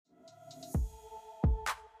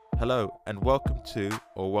Hello and welcome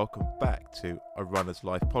back to A Runner's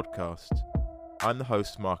Life podcast. I'm the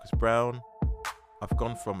host Marcus Brown. I've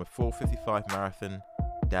gone from a 4:55 marathon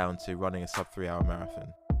down to running a sub 3 hour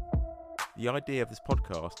marathon. The idea of this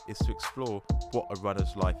podcast is to explore what a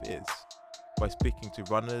runner's life is by speaking to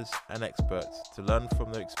runners and experts to learn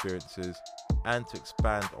from their experiences and to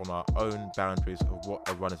expand on our own boundaries of what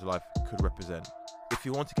a runner's life could represent. If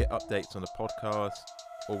you want to get updates on the podcast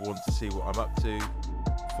or want to see what I'm up to,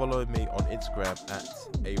 follow me on Instagram at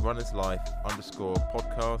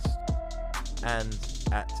 @runnerslife_podcast and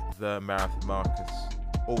at the Marathon Marcus,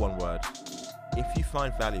 all one word. If you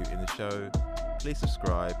find value in the show, please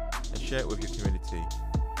subscribe and share it with your community,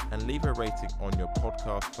 and leave a rating on your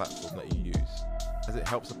podcast platform that you use, as it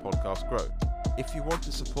helps the podcast grow. If you want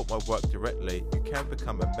to support my work directly, you can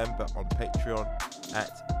become a member on Patreon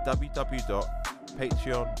at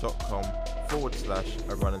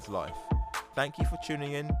www.patreon.com/arunnerslife. Thank you for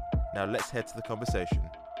tuning in. Now let's head to the conversation.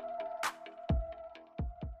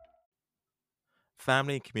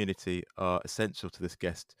 Family and community are essential to this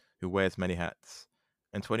guest who wears many hats.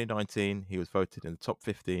 In 2019, he was voted in the top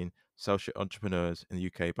 15 social entrepreneurs in the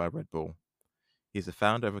UK by Red Bull. He's the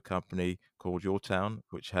founder of a company called Your Town,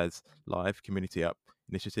 which has live community up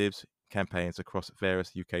initiatives, campaigns across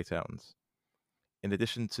various UK towns. In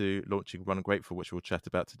addition to launching Run Grateful, which we'll chat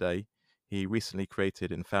about today, he recently created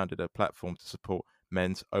and founded a platform to support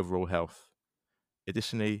men's overall health.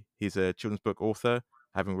 Additionally, he's a children's book author,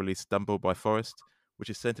 having released Stumbled by Forest, which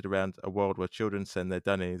is centered around a world where children send their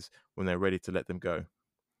dunnies when they're ready to let them go.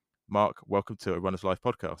 Mark, welcome to A Runner's Life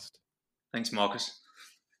podcast. Thanks, Marcus.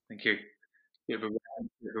 Thank you. Bit of a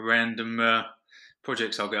random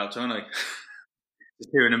projects I'll get up to, aren't I?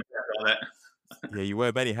 Just hearing them like that. Yeah, you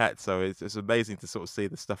wear many hats, so it's amazing to sort of see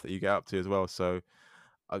the stuff that you get up to as well. So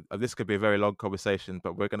this could be a very long conversation,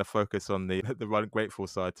 but we're going to focus on the Run Grateful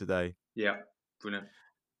side today. Yeah, brilliant.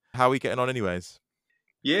 How are we getting on anyways?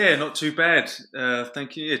 Yeah, not too bad.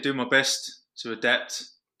 Thank you. Yeah, do my best to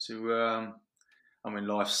adapt to,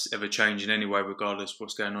 life's ever changing anyway, regardless of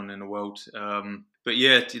what's going on in the world. But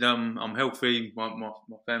yeah, I'm healthy. My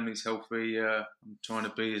family's healthy. I'm trying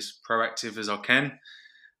to be as proactive as I can.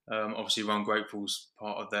 Obviously, Run Grateful's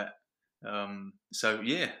part of that. So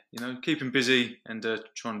yeah, keeping busy and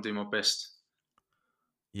trying to do my best.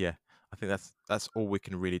 Yeah, I think that's all we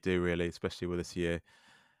can really do, really, especially with this year.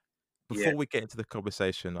 Before we get into the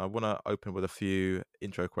conversation, I want to open with a few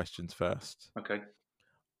intro questions first. Okay.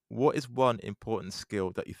 What is one important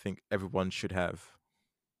skill that you think everyone should have?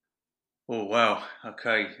 Oh, wow.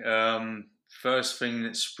 Okay. First thing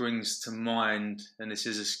that springs to mind, and this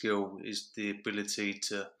is a skill, is the ability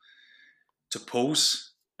to pause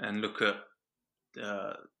and look at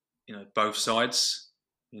both sides.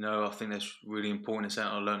 I think that's really important. It's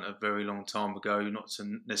something I learned a very long time ago, not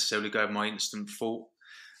to necessarily go with my instant thought.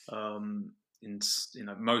 In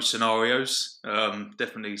most scenarios,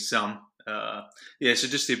 definitely some. So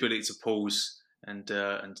just the ability to pause and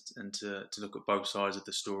to look at both sides of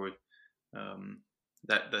the story.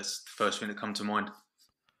 That's the first thing that comes to mind.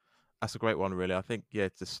 That's a great one, really. I think,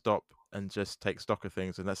 to stop and just take stock of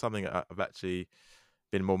things. And that's something I've actually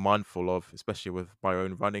been more mindful of, especially with my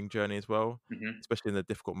own running journey as well, especially in the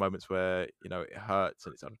difficult moments where, it hurts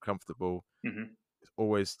and it's uncomfortable. It's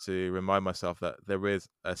always to remind myself that there is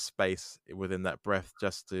a space within that breath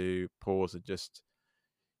just to pause and just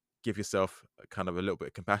give yourself kind of a little bit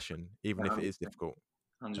of compassion, even if it is difficult.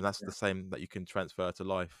 100%. And that's the same that you can transfer to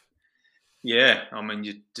life. Yeah,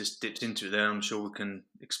 you just dipped into it there. I'm sure we can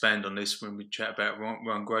expand on this when we chat about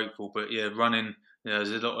Run Grateful. But yeah, running,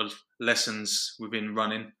 there's a lot of lessons within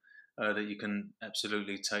running that you can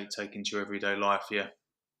absolutely take into your everyday life. Yeah.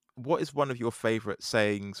 What is one of your favourite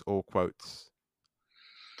sayings or quotes?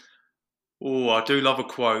 Oh, I do love a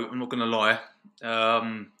quote. I'm not going to lie.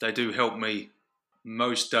 They do help me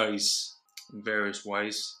most days in various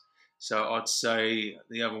ways. So I'd say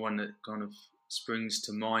the other one that kind of springs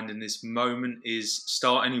to mind in this moment is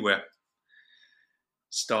start anywhere.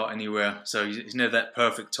 Start anywhere. So it's never that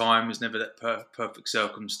perfect time. It's never that perfect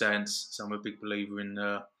circumstance. So I'm a big believer in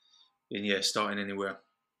starting anywhere.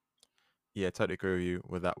 Yeah, totally agree with you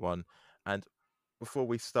with that one. And before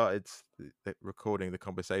we started recording the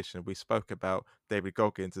conversation, we spoke about David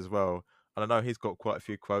Goggins as well. And I know he's got quite a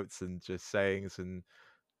few quotes and just sayings and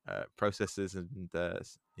processes and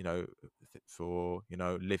for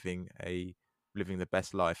living the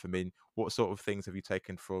best life. I mean, what sort of things have you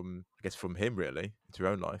taken from him really into your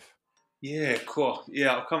own life? Yeah, cool.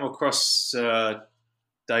 Yeah, I've come across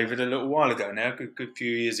David a little while ago now, good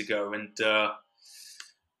few years ago, and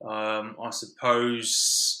I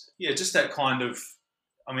suppose just that kind of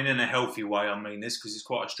I mean, in a healthy way, I mean this because it's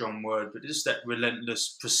quite a strong word, but just that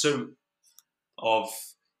relentless pursuit of,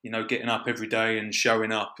 getting up every day and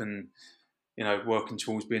showing up and, working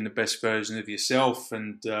towards being the best version of yourself.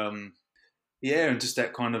 And, and just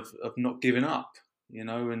that kind of not giving up,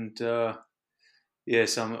 and,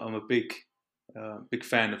 yes, I'm a big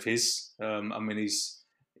fan of his. I mean,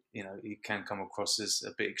 he can come across as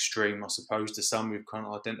a bit extreme, I suppose, to some who kind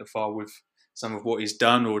of identify with some of what he's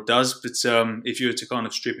done or does. But if you were to kind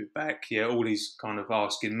of strip it back, all he's kind of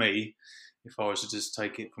asking me, if I was to just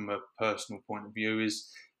take it from a personal point of view,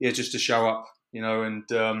 is just to show up, and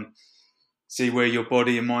see where your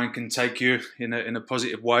body and mind can take you in a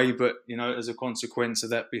positive way. But as a consequence of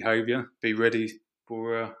that behaviour, be ready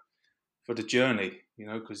for the journey,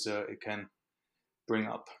 because it can bring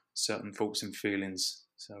up certain thoughts and feelings.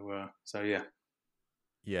 So yeah.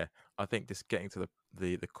 Yeah, I think just getting to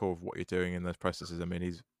the core of what you're doing in those processes. I mean,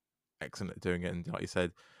 he's excellent at doing it, and like you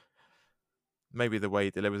said, maybe the way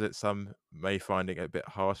he delivers it, some may find it a bit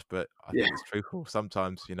harsh, but I Yeah. think it's truthful.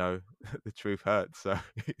 Sometimes, the truth hurts, so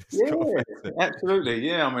it's got to Yeah, face it. absolutely.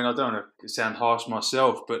 Yeah, I mean, I don't want to sound harsh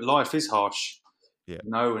myself, but life is harsh, Yeah,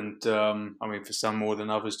 and I mean, for some more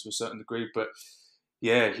than others to a certain degree. But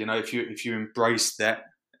yeah, if you embrace that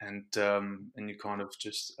and you're kind of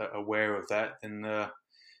just aware of that,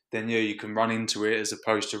 then you can run into it as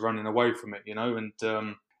opposed to running away from it,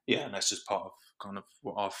 and that's just part of kind of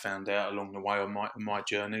what I've found out along the way on my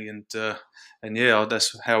journey, and yeah,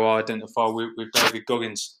 that's how I identify with David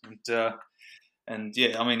Goggins, and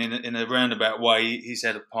yeah, I mean, in a roundabout way, he's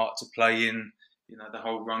had a part to play in, the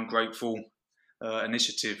whole Run Grateful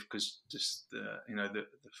initiative, because just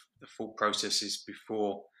the full processes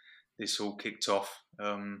before this all kicked off,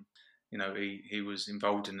 he was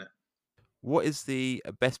involved in it. what is the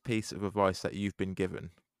best piece of advice that you've been given?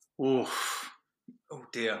 Oh, oh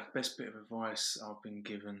dear, best bit of advice I've been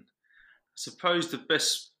given. I suppose the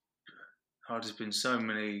best. Oh, there's been so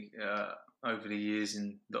many over the years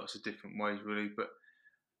in lots of different ways, really, but.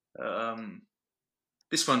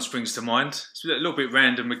 This one springs to mind. It's a little bit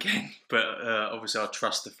random again, but obviously I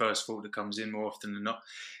trust the first thought that comes in more often than not.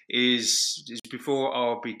 Is before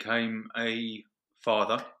I became a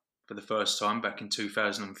father for the first time back in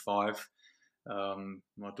 2005.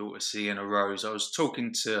 My daughter Sienna Rose. I was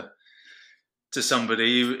talking to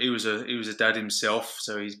somebody. He was a dad himself,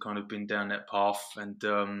 so he's kind of been down that path,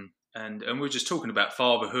 and we were just talking about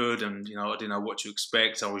fatherhood, and I didn't know what to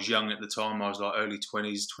expect. I was young at the time. I was like early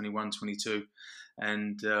 20s, 21, 22.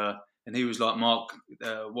 And he was like, Mark,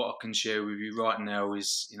 what I can share with you right now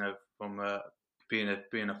is, from being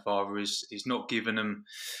a father is not giving them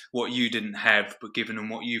what you didn't have, but giving them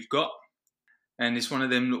what you've got. And it's one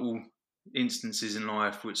of them little instances in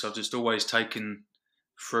life which I've just always taken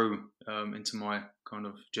through into my kind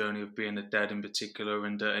of journey of being a dad in particular,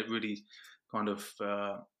 and it really kind of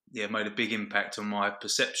made a big impact on my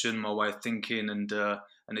perception, my way of thinking, and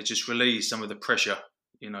it just relieved some of the pressure,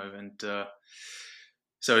 and.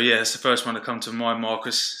 So yeah, it's the first one to come to mind,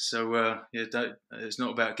 Marcus. So it's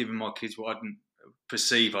not about giving my kids what I didn't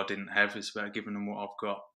perceive I didn't have. It's about giving them what I've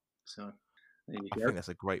got. So there you I go. think that's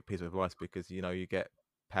a great piece of advice because you get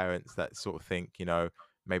parents that sort of think,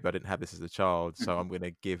 maybe I didn't have this as a child, so I'm going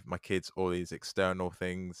to give my kids all these external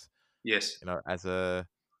things, Yes. as a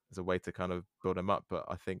way to kind of build them up. But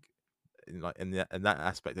I think in that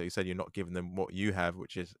aspect that you said, you're not giving them what you have,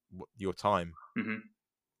 which is your time, Hmm.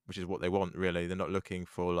 which is what they want. Really, they're not looking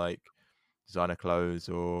for like designer clothes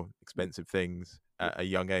or expensive things at a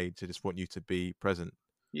young age. They just want you to be present,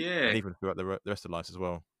 Yeah. and even throughout the rest of life as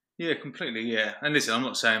well. Yeah. Completely. Yeah. And listen, I'm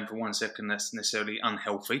not saying for 1 second that's necessarily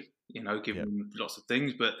unhealthy. Yeah, Giving them lots of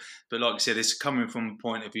things, but like I said, it's coming from a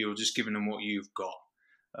point of view of just giving them what you've got,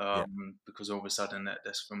 yeah. because all of a sudden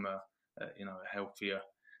that's from a healthier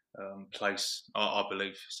place, I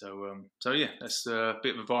believe. So yeah, that's a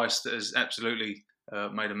bit of advice that has absolutely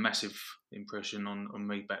made a massive impression on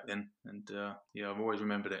me back then, and I've always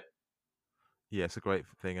remembered it. Yeah, it's a great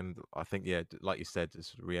thing, and I think like you said,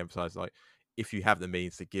 just re-emphasize like if you have the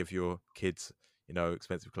means to give your kids,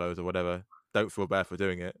 expensive clothes or whatever, don't feel bad for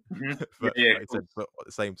doing it. Hmm. Yeah, But yeah, like I cool. said, but at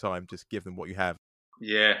the same time, just give them what you have.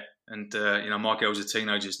 Yeah, and my girls are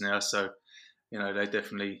teenagers now, so they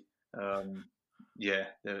definitely, um,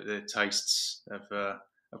 their tastes have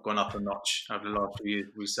gone up a notch over the last few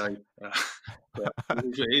years. We say, but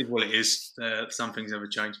it is what it is. Some things never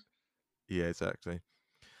change. Yeah, exactly.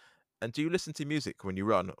 And do you listen to music when you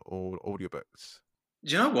run or audiobooks?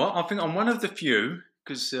 Do you know what? I think I'm one of the few,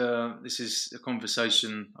 because this is a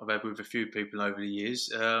conversation I've had with a few people over the years.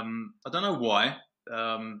 I don't know why,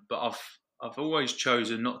 but I've always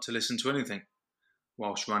chosen not to listen to anything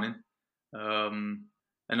whilst running. Um,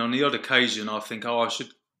 And on the odd occasion, I think, I should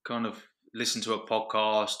kind of listen to a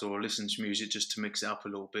podcast or listen to music just to mix it up a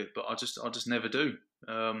little bit. But I just never do.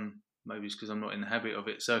 Maybe it's because I'm not in the habit of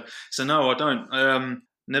it. So no, I don't.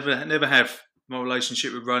 Never have. My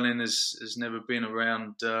relationship with running has never been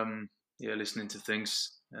around. Listening to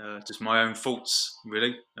things. Just my own thoughts,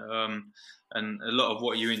 really. And a lot of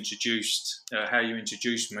what you introduced, how you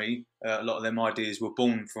introduced me, a lot of them ideas were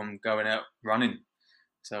born from going out running.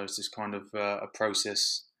 So it's just kind of a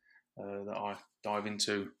process that I dive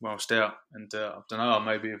into whilst out. And I don't know,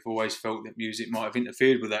 maybe I've always felt that music might have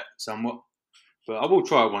interfered with that somewhat. But I will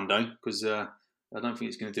try it one day, because I don't think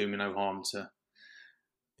it's going to do me no harm to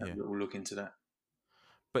have a little look into that.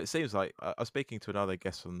 But it seems like I was speaking to another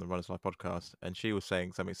guest on the Runners Life podcast, and she was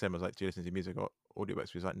saying something similar. I was like, do you listen to music or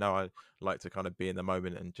audiobooks? She was like, no, I like to kind of be in the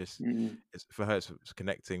moment and just, for her, it's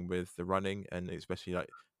connecting with the running, and especially like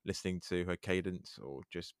listening to her cadence or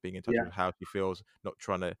just being in touch with how she feels, not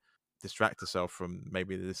trying to distract herself from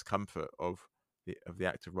maybe the discomfort of the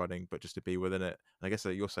act of running, but just to be within it. And I guess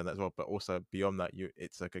that you're saying that as well, but also beyond that,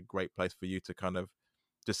 it's like a great place for you to kind of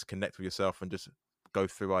just connect with yourself and just go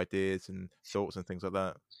through ideas and thoughts and things like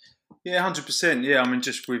that. Yeah, 100%. Yeah, I mean,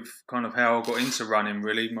 just with kind of how I got into running,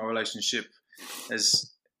 really, my relationship has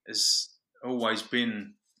always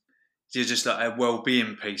been just like a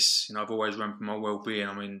well-being piece. You know, I've always run for my well-being.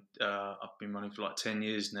 I mean, I've been running for like 10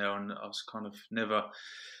 years now, and I was kind of never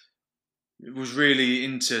was really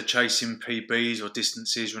into chasing PBs or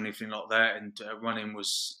distances or anything like that. And running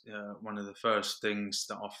was one of the first things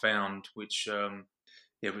that I found, which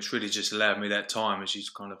really just allowed me that time, as you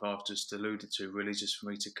kind of I've just alluded to, really just for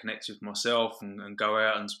me to connect with myself and go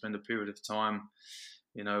out and spend a period of time,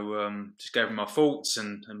 just gathering my thoughts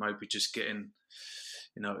and maybe just getting,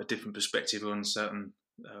 a different perspective on certain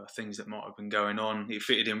things that might have been going on. It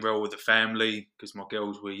fitted in well with the family because my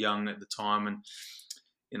girls were young at the time, and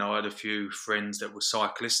I had a few friends that were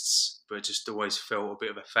cyclists, but it just always felt a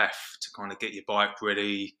bit of a faff to kind of get your bike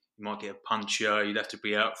ready. You might get a puncture, you'd have to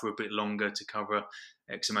be out for a bit longer to cover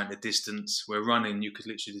X amount of distance. Where running, you could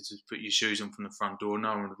literally just put your shoes on from the front door. No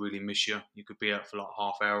one would really miss you. You could be out for like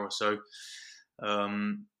half hour or so.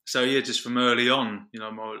 Just from early on,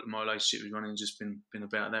 my relationship with running has just been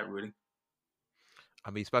about that, really.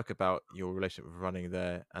 I mean, you spoke about your relationship with running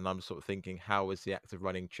there, and I'm sort of thinking, how has the act of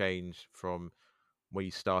running changed from where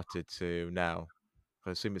you started to now?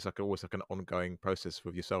 I assume it's always like an ongoing process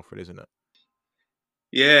with yourself, really, isn't it?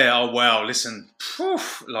 Yeah. Oh wow. Listen,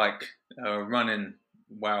 running.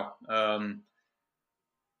 Wow.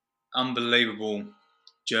 Unbelievable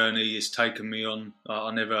journey it's taken me on.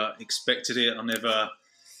 I never expected it. I never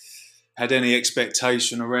had any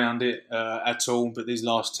expectation around it at all. But these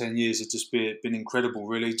last 10 years have just been incredible,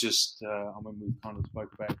 really. Just, we kind of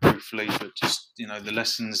spoke about it briefly, but just, the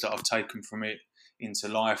lessons that I've taken from it into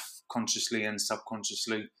life, consciously and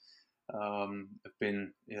subconsciously, have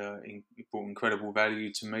been brought incredible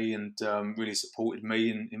value to me and really supported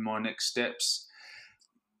me in my next steps.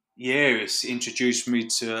 Yeah, it's introduced me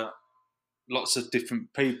to lots of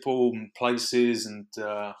different people and places, and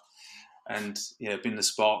been the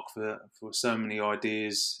spark for so many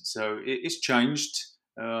ideas. So it's changed.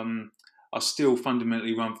 I still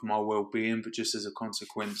fundamentally run for my well-being, but just as a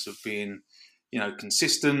consequence of being,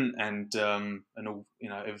 consistent and all,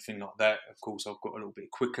 everything like that. Of course, I've got a little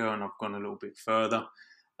bit quicker and I've gone a little bit further.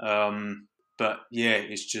 But yeah,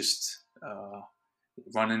 it's just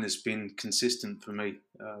running has been consistent for me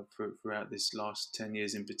throughout this last 10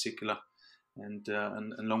 years in particular. And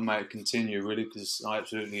long may it continue, really, because I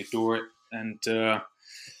absolutely adore it. And I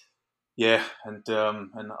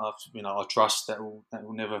trust that will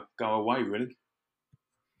never go away, really.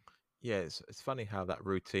 Yeah, it's funny how that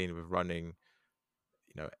routine with running,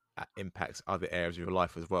 impacts other areas of your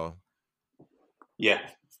life as well. Yeah,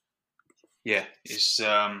 it's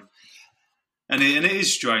and it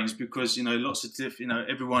is strange because lots of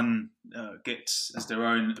everyone has their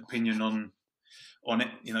own opinion on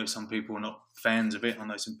it. Some people are not fans of it. I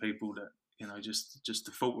know some people that just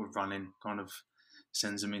the thought of running kind of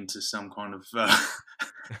sends them into some kind of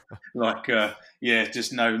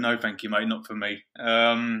just no thank you, mate, not for me.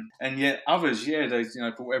 And yet others, they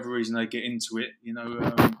for whatever reason they get into it.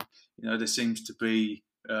 There seems to be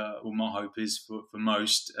my hope is for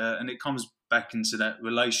most, and it comes back into that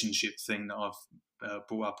relationship thing that I've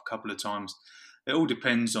brought up a couple of times. It all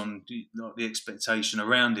depends on the expectation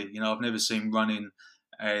around it. I've never seen running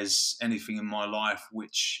as anything in my life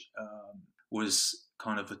which was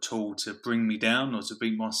kind of a tool to bring me down or to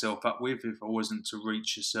beat myself up with if I wasn't to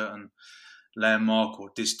reach a certain landmark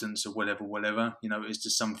or distance or whatever. It's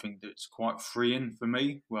just something that's quite freeing for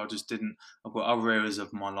me. Where I've got other areas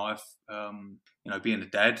of my life, being a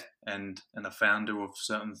dad and a founder of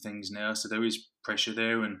certain things now. So there is pressure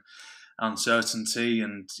there and uncertainty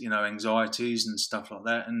and anxieties and stuff like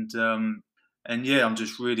that. And yeah, I'm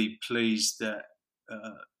just really pleased that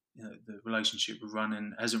the relationship with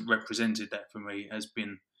running hasn't represented that for me. It has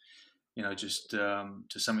been just to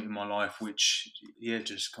something in my life which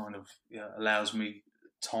just kind of allows me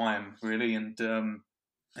time really and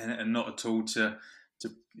not at all to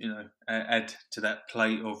add to that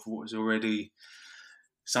plate of what is already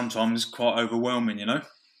sometimes quite overwhelming.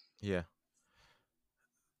 Yeah.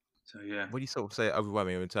 So yeah. What do you sort of say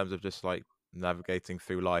overwhelming in terms of just like navigating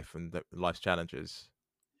through life and life's challenges?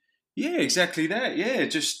 Yeah, exactly that. Yeah,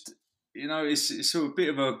 just it's sort of a bit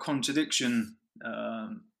of a contradiction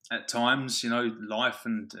at times. Life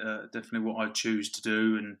and definitely what I choose to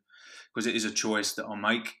do, and because it is a choice that I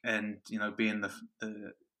make, and being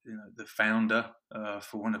the founder,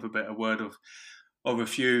 for want of a better word, of a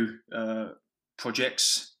few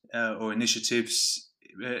projects or initiatives,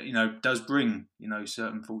 does bring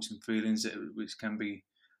certain thoughts and feelings which can be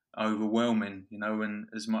overwhelming. And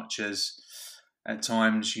as much as at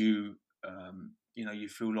times you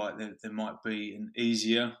feel like there might be an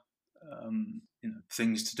easier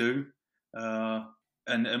things to do,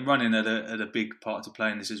 and running at a big part to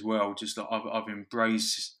play in this as well. Just that I've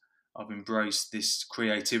embraced this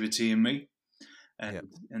creativity in me, Yeah.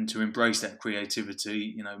 and to embrace that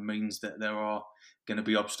creativity means that there are going to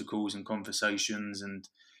be obstacles and conversations, and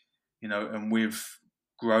with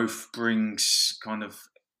growth brings kind of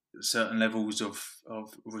certain levels of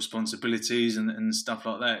responsibilities and stuff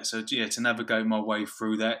like that. So yeah, to navigate my way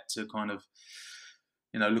through that, to kind of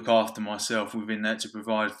look after myself within that, to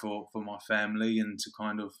provide for my family, and to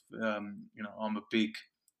kind of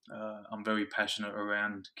I'm very passionate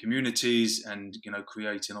around communities and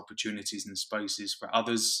creating opportunities and spaces for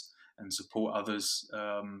others and support others,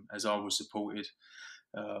 as I was supported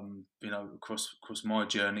across my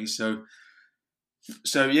journey. So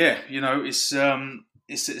yeah,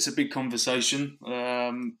 it's a big conversation.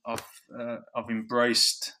 I've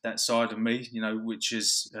embraced that side of me, which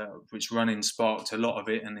running sparked a lot of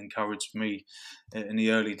it and encouraged me in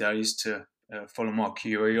the early days to follow my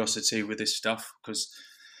curiosity with this stuff, because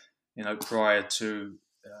prior to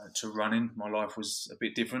running, my life was a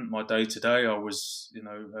bit different. My day to day, I was the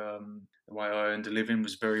way I earned a living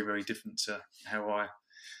was very, very different to how I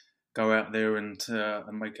go out there and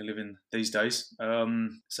make a living these days.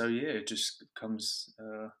 So yeah, it just becomes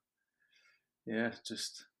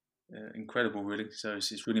just incredible, really. So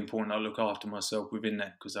it's really important I look after myself within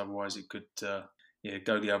that, because otherwise it could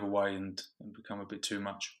go the other way and become a bit too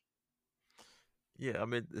much. Yeah, I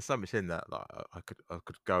mean, there's so much in that like I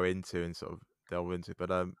could go into and sort of delve into,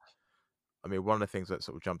 but I mean, one of the things that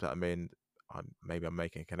sort of jumped out at me, and maybe I'm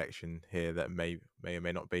making a connection here that may or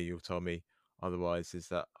may not be. You'll tell me otherwise. Is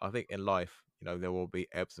that I think in life, there will be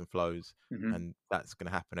ebbs and flows, Hmm. and that's going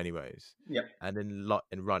to happen anyways. Yeah, And in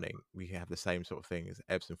running, we have the same sort of thing as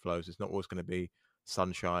ebbs and flows. It's not always going to be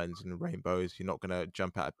sunshines and rainbows. You're not going to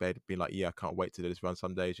jump out of bed and be like, yeah, I can't wait to do this run.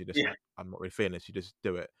 Some days you just yeah, like, I'm not really feeling this. You just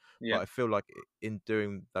do it. yeah. But I feel like in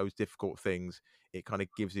doing those difficult things, it kind of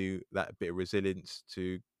gives you that bit of resilience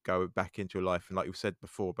to go back into your life. And like you said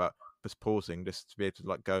before about just pausing, just to be able to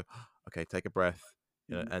like go, okay, take a breath,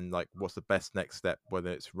 Mhm, and like what's the best next step,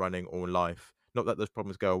 whether it's running or life. Not that those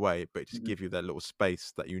problems go away, but just mhm. give you that little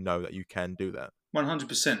space that that you can do that.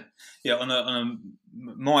 100%. Yeah, on a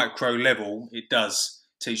micro level, it does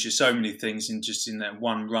teach you so many things in that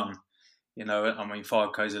one run. I mean,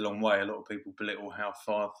 5K is a long way. A lot of people belittle how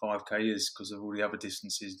far 5K is because of all the other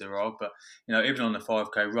distances there are. But, even on the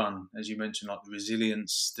 5K run, as you mentioned, like the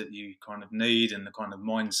resilience that you kind of need and the kind of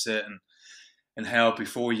mindset and how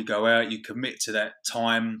before you go out, you commit to that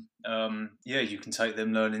time. You can take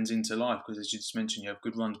them learnings into life, because as you just mentioned, you have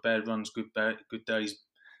good runs, bad runs, good days,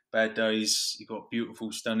 bad days. You've got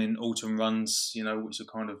beautiful, stunning autumn runs, which are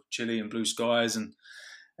kind of chilly and blue skies, and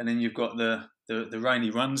then you've got the rainy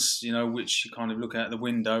runs, which you kind of look out the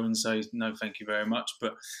window and say, no, thank you very much.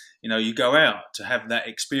 But, you go out to have that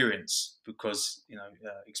experience, because,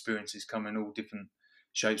 experiences come in all different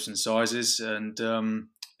shapes and sizes.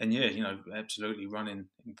 And yeah, absolutely running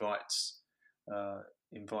invites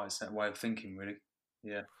that way of thinking, really.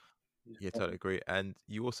 Yeah. Yeah, totally agree. And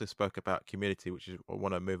you also spoke about community, which is what I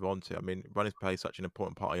want to move on to. I mean, running plays such an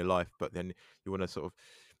important part of your life, but then you want to sort of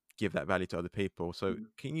give that value to other people. So,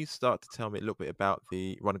 can you start to tell me a little bit about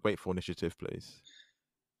the Run Grateful initiative, please?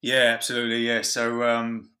 Yeah, absolutely. Yeah. So, I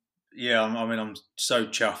mean, I'm so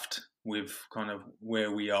chuffed with kind of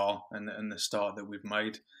where we are and the start that we've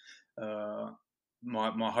made.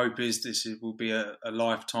 My hope is will be a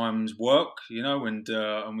lifetime's work, and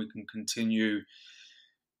we can continue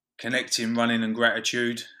connecting running and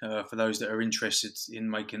gratitude for those that are interested in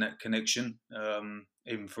making that connection.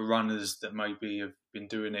 Even for runners that maybe have been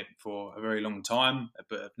doing it for a very long time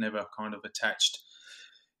but have never kind of attached,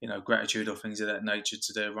 gratitude or things of that nature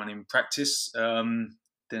to their running practice.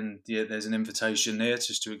 Then there's an invitation there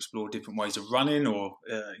just to explore different ways of running, or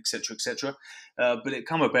etc. etc. But it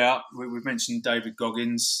come about. We've mentioned David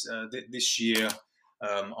Goggins. This year,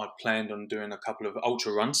 I planned on doing a couple of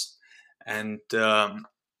ultra runs, and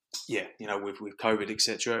with COVID,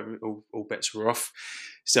 etc., all bets were off.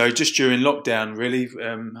 So just during lockdown, really,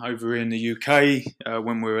 over in the UK,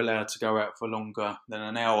 when we were allowed to go out for longer than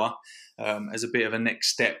an hour, as a bit of a next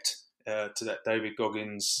step to that David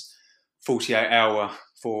Goggins 48-hour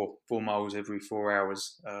 4 miles every 4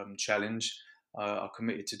 hours challenge, I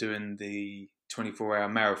committed to doing the 24-hour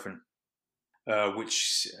marathon.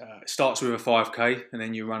 Which starts with a 5K, and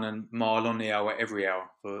then you run a mile on the hour every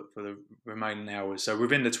hour for the remaining hours. So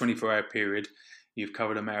within the 24-hour period, you've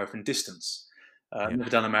covered a marathon distance. I've never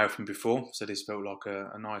done a marathon before, so this felt like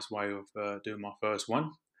a nice way of doing my first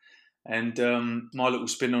one. And my little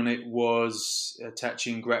spin on it was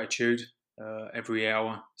attaching gratitude every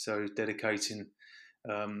hour, so dedicating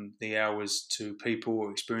the hours to people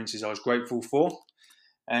or experiences I was grateful for.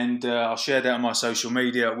 And I shared that on my social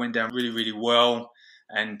media. It went down really, really well,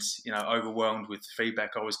 and overwhelmed with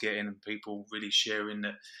feedback I was getting, and people really sharing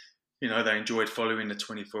that they enjoyed following the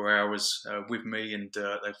 24 hours with me, and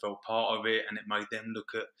they felt part of it, and it made them look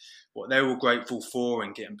at what they were grateful for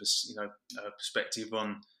and getting perspective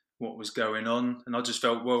on what was going on. And I just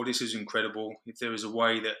felt, well, this is incredible. If there was a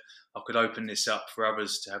way that I could open this up for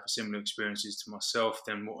others to have similar experiences to myself,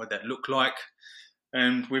 then what would that look like?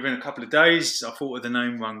 And within a couple of days, I thought of the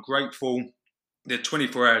name Run Grateful. The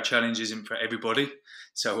 24-hour challenge isn't for everybody.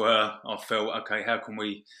 So I felt, okay, how can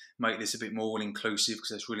we make this a bit more all-inclusive,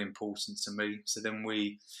 because that's really important to me. So then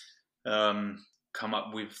we come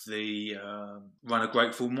up with the Run a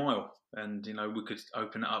Grateful Mile. And, we could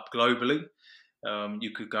open it up globally.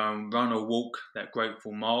 You could go and run or walk that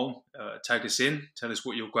grateful mile, tag us in, tell us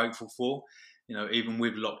what you're grateful for. Even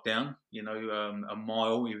with lockdown, a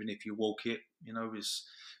mile, even if you walk it, is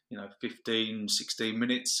 15, 16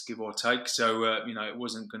 minutes, give or take. So, it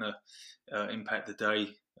wasn't going to impact the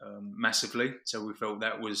day massively. So we felt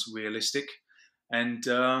that was realistic. And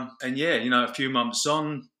a few months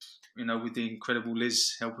on, with the incredible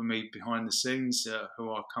Liz helping me behind the scenes,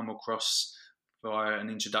 who I come across via an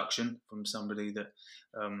introduction from somebody that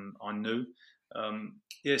I knew.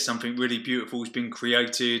 Something really beautiful has been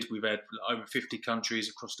created. We've had over 50 countries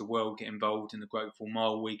across the world get involved in the Grateful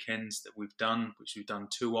Mile weekends that we've done, which we've done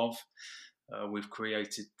 2 of. We've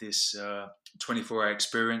created this 24-hour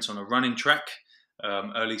experience on a running track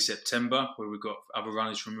early September, where we've got other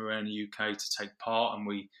runners from around the UK to take part, and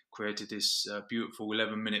we created this beautiful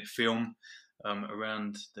 11-minute film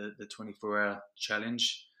around the 24-hour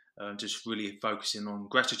challenge, just really focusing on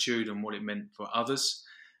gratitude and what it meant for others.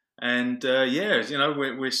 And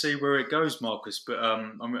we'll see where it goes, Marcus. But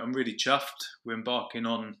I'm really chuffed. We're embarking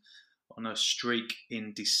on a streak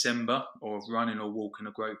in December of running or walking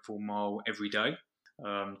a Grateful Mile every day,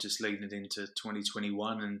 just leading it into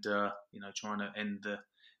 2021, and trying to end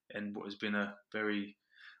what has been a very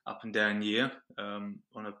up and down year on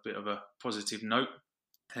a bit of a positive note,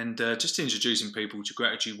 and just introducing people to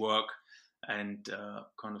gratitude work, and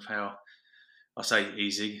kind of how. I say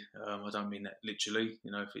easy. I don't mean that literally.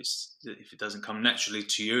 If it doesn't come naturally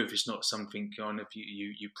to you, if it's not something kind of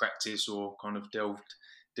you practice or kind of delved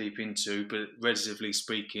deep into, but relatively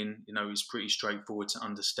speaking, it's pretty straightforward to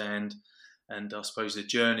understand. And I suppose the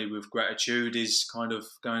journey with gratitude is kind of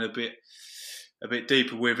going a bit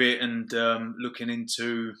deeper with it, and looking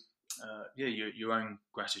into your own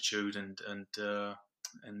gratitude, and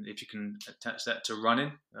if you can attach that to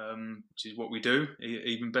running, which is what we do,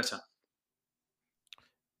 even better.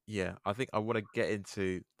 Yeah, I think I want to get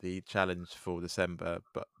into the challenge for December,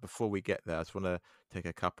 but before we get there, I just want to take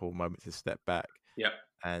a couple moments to step back Yeah.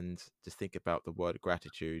 and just think about the word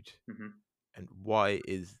gratitude, Mm-hmm. and why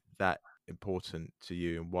is that important to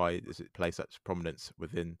you, and why does it play such prominence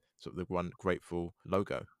within sort of the One Grateful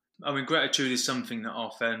logo? I mean, gratitude is something that I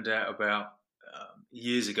found out about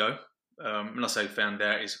years ago. When I say found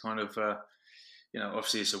out, it's kind of,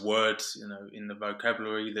 obviously it's a word, in the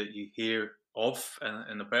vocabulary that you hear of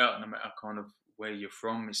and about, no matter kind of where you're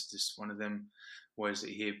from. It's just one of them ways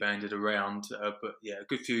that you hear banded around. But yeah, a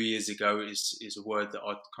good few years ago is a word that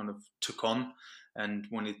I kind of took on and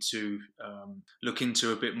wanted to look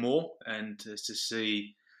into a bit more, and to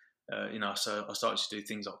see. So I started to do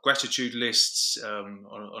things like gratitude lists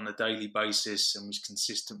on a daily basis, and was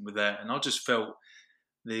consistent with that. And I just felt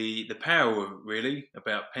the power of it, really,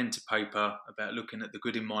 about pen to paper, about looking at the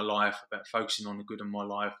good in my life, about focusing on the good in my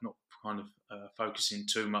life, not kind of focusing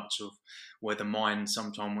too much of where the mind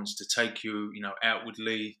sometimes wants to take you,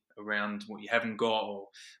 outwardly around what you haven't got, or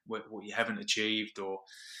what you haven't achieved, or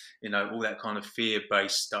all that kind of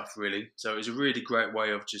fear-based stuff, really. So it was a really great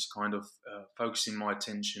way of just kind of focusing my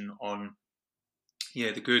attention on,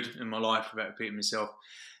 the good in my life, about repeating myself,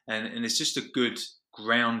 and it's just a good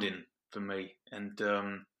grounding for me. And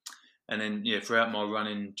then, throughout my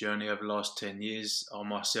running journey over the last 10 years, I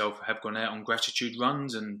myself have gone out on gratitude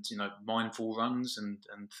runs and, mindful runs and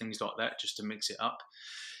things like that, just to mix it up.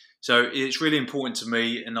 So it's really important to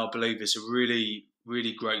me, and I believe it's a really,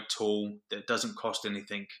 really great tool that doesn't cost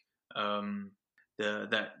anything,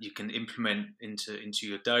 that you can implement into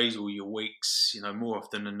your days or your weeks. More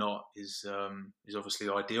often than not is obviously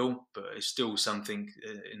ideal, but it's still something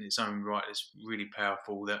in its own right. It's really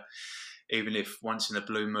powerful, that even if once in a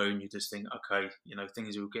blue moon you just think, okay,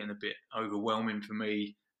 things are getting a bit overwhelming for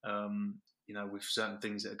me, with certain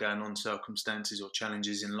things that are going on, circumstances or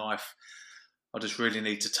challenges in life, I just really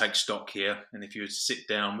need to take stock here. And if you would sit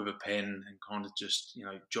down with a pen and kind of just,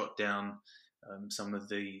 jot down some of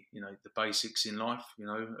the, the basics in life,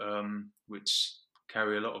 which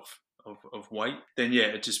carry a lot of weight, then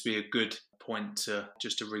it'd just be a good point to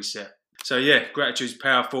reset. So gratitude is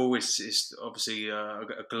powerful. It's obviously a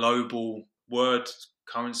global word,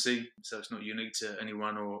 currency, so it's not unique to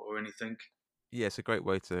anyone or anything. Yeah, it's a great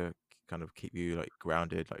way to kind of keep you like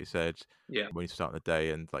grounded, like you said, Yeah. when you start the day.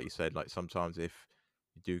 And like you said, like sometimes if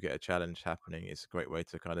you do get a challenge happening, it's a great way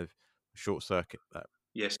to kind of short circuit that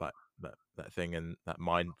Yes. that that thing and that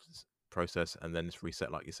mind process, and then just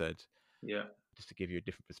reset, like you said, Yeah. just to give you a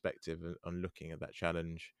different perspective on looking at that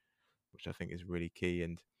challenge, which I think is really key.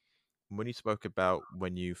 And when you spoke about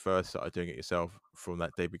when you first started doing it yourself from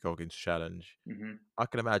that David Goggins challenge, Hmm. I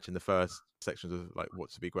can imagine the first sections of like what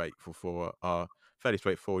to be grateful for are fairly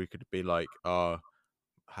straightforward. You could be like,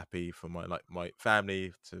 happy for my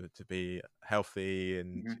family to be healthy,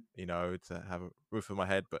 and Hmm. to have a roof over my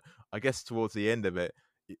head. But I guess towards the end of it,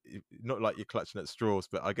 not like you're clutching at straws,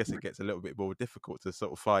 but I guess it gets a little bit more difficult to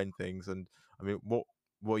sort of find things. And I mean, what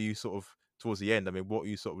are you sort of towards the end? I mean, what are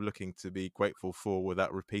you sort of looking to be grateful for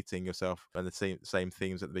without repeating yourself and the same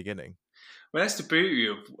themes at the beginning? Well, that's the beauty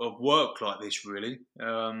of work like this, really.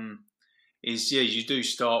 Is you do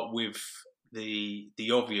start with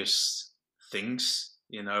the obvious things,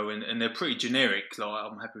 and they're pretty generic. Like,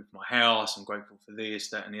 I'm happy with my house, I'm grateful for this,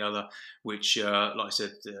 that, and the other, which, like I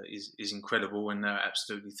said, is incredible, and they're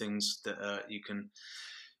absolutely things that you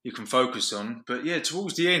can focus on. But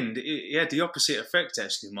towards the end, it had the opposite effect,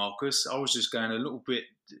 actually, Marcus. I was just going a little bit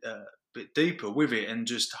deeper with it, and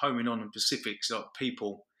just homing on specifics, like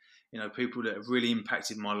people. People that have really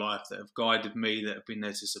impacted my life, that have guided me, that have been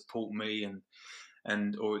there to support me,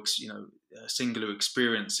 or singular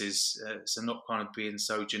experiences. So not kind of being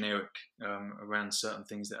so generic around certain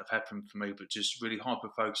things that have happened for me, but just really hyper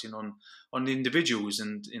focusing on the individuals.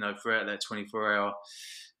 And throughout that 24-hour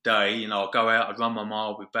day, I'll go out, I'd run my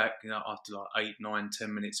mile, I'll be back, after like 8, 9,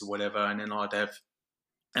 10 minutes or whatever, and then I'd have.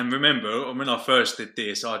 And remember, when I first did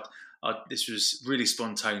this, this was really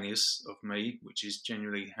spontaneous of me, which is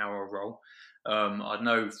generally how I roll. I had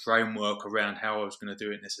no framework around how I was going to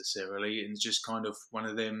do it necessarily, and just kind of one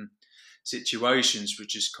of them situations which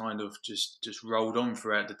just kind of just rolled on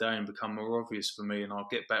throughout the day and become more obvious for me. And I'd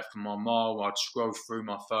get back from my mile, I'd scroll through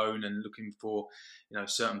my phone and looking for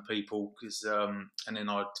certain people, because and then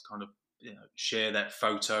I'd kind of share that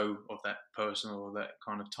photo of that person or that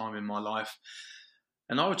kind of time in my life.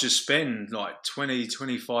 And I would just spend like 20,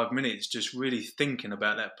 25 minutes just really thinking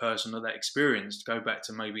about that person or that experience, to go back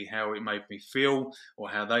to maybe how it made me feel or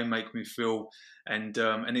how they make me feel. And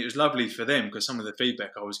it was lovely for them, because some of the feedback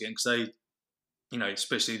I was getting, because they,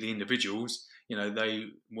 especially the individuals, they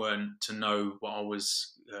weren't to know what I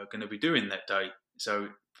was going to be doing that day. So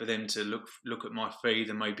for them to look at my feed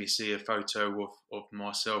and maybe see a photo of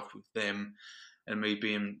myself with them, and me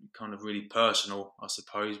being kind of really personal, I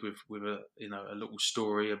suppose, with a little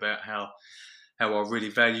story about how I really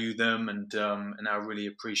value them, and I really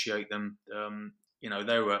appreciate them.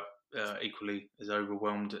 They were equally as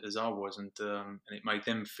overwhelmed as I was, and it made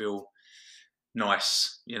them feel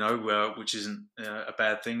nice, which isn't a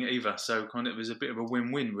bad thing either. So kind of it was a bit of a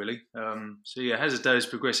win-win, really. So yeah, as the day is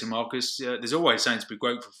progressing, Marcus, there's always something to be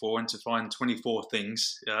grateful for, and to find 24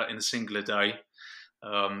 things in a singular day,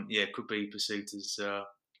 could be perceived as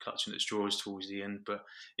clutching at straws towards the end. But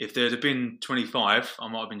if there'd have been 25, I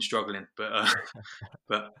might have been struggling.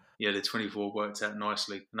 But yeah, the 24 worked out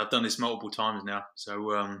nicely, and I've done this multiple times now,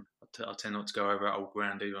 so I tend not to go over that old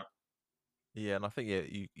ground either. Yeah, and I think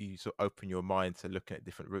you sort of open your mind to looking at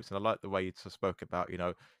different routes, and I like the way you sort of spoke about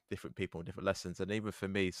different people and different lessons. And even for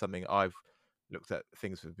me, something I've looked at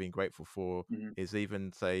things for being grateful for Hmm. is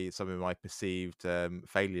even say some of my perceived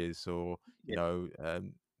failures, or Yeah.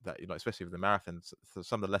 that especially with the marathons. So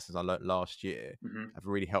some of the lessons I learned last year Hmm. have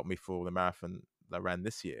really helped me for the marathon that I ran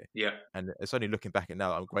this year. Yeah. And it's only looking back at now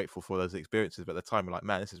that I'm grateful for those experiences, but at the time I'm like,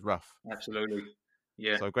 man, this is rough. Absolutely.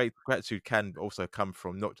 Yeah. So great gratitude can also come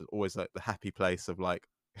from not just always like the happy place of like,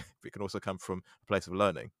 it can also come from a place of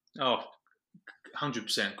learning. Oh,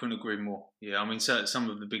 100%. Couldn't agree more. Yeah. I mean, so some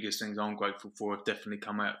of the biggest things I'm grateful for have definitely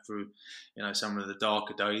come out through, some of the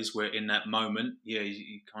darker days where in that moment, yeah,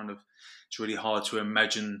 you kind of, it's really hard to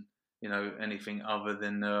imagine, anything other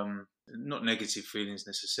than, not negative feelings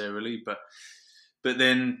necessarily, but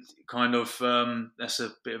then kind of that's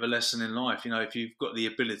a bit of a lesson in life. If you've got the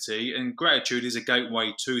ability, and gratitude is a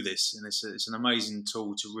gateway to this, and it's an amazing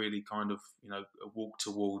tool to really kind of walk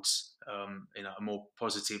towards a more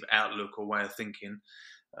positive outlook or way of thinking.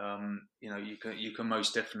 You can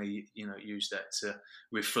most definitely use that to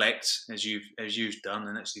reflect as you've done,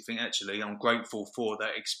 and actually think, actually I'm grateful for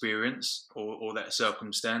that experience or that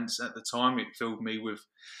circumstance at the time. It filled me with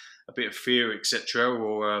a bit of fear, etc.,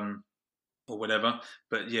 or whatever.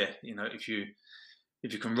 But yeah, if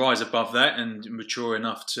you can rise above that and mature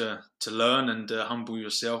enough to learn and humble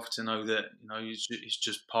yourself to know that it's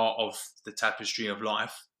just part of the tapestry of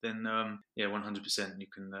life, then 100% you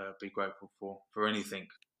can be grateful for anything,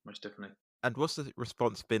 most definitely. And what's the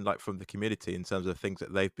response been like from the community in terms of things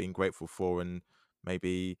that they've been grateful for, and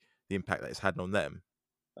maybe the impact that it's had on them?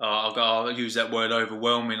 I'll use that word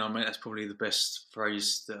overwhelming. I mean, that's probably the best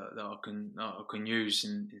phrase that I can use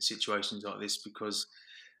in situations like this, because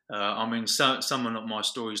I mean, some are not my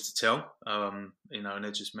stories to tell, and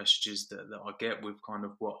they're just messages that I get with kind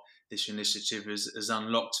of what this initiative has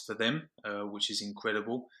unlocked for them, which is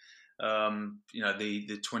incredible. The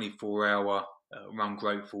 24-hour Run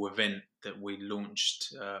Grateful event that we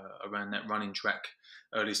launched around that running track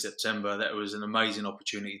early September, that was an amazing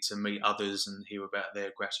opportunity to meet others and hear about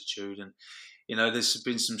their gratitude. And there's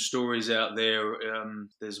been some stories out there.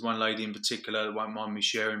 There's one lady in particular that won't mind me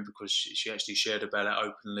sharing, because she actually shared about it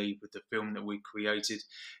openly with the film that we created.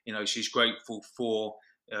 She's grateful for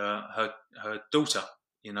her daughter.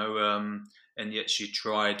 And yet she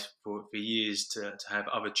tried for years to have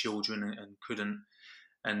other children and couldn't.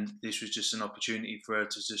 And this was just an opportunity for her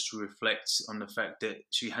to just reflect on the fact that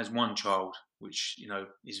she has one child, which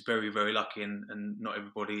is very, very lucky, and not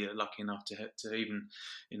everybody are lucky enough to even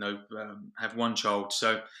have one child.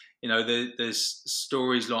 So there's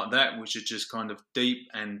stories like that which are just kind of deep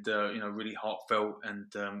and really heartfelt,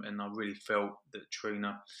 and I really felt that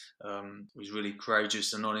Trina was really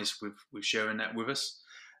courageous and honest with sharing that with us.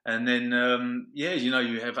 And then,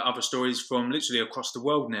 you have other stories from literally across the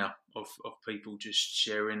world now of people just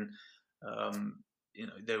sharing.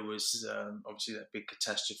 There was obviously that big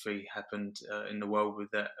catastrophe happened in the world with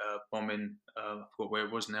that bombing. I forgot where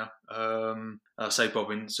it was now. I say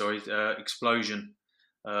bombing, sorry, explosion.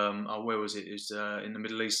 Where was it? It was in the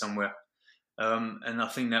Middle East somewhere. And I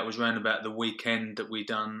think that was around about the weekend that we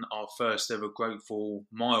done our first ever Grateful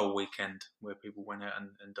Mile weekend, where people went out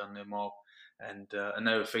and done their mile, and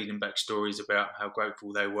they were feeding back stories about how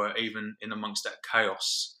grateful they were, even in amongst that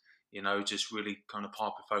chaos. Just really kind of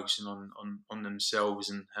hyper focusing on themselves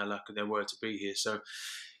and how lucky they were to be here. So,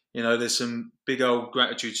 there's some big old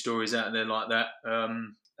gratitude stories out there like that.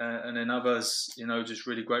 And then others, just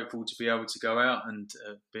really grateful to be able to go out and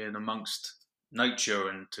being amongst nature,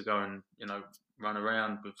 and to go and run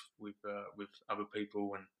around with other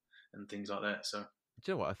people and things like that. So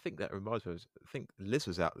Do you know what? I think that reminds me. I think Liz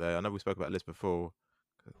was out there. I know we spoke about Liz before.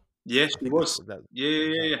 yes, I she think was. that Yeah, yeah,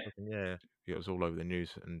 was yeah, that. yeah. Yeah, yeah, it was all over the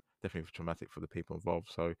news and definitely traumatic for the people involved.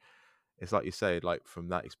 So it's like you say, like from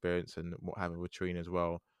that experience and what happened with Trina as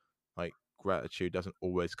well. Like gratitude doesn't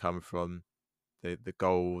always come from the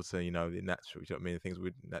goals and the natural. You know what I mean? The things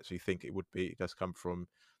we'd naturally think it would be. It does come from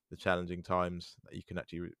the challenging times that you can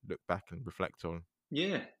actually look back and reflect on.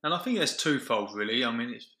 Yeah, and I think that's twofold, really. I mean,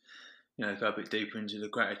 it's go a bit deeper into the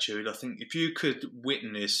gratitude. I think if you could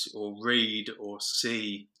witness or read or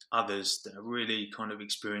see others that are really kind of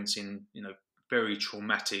experiencing, very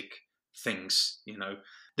traumatic things,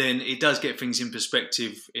 then it does get things in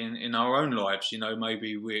perspective in our own lives.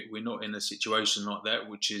 Maybe we're not in a situation like that,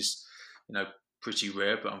 which is, pretty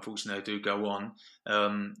rare, but unfortunately they do go on.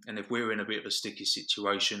 And if we're in a bit of a sticky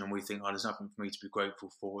situation and we think, oh, there's nothing for me to be grateful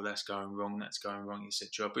for, that's going wrong,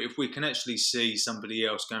 etc. But if we can actually see somebody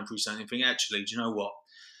else going through something, think, actually, do you know what?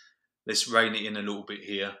 Let's rein it in a little bit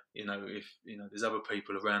here. If there's other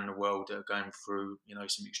people around the world that are going through,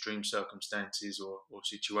 some extreme circumstances or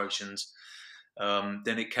situations,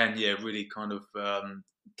 then it can, really kind of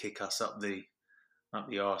kick us up the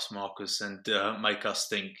arse, Marcus, and make us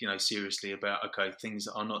think, seriously about, okay, things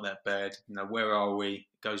are not that bad. Where are we?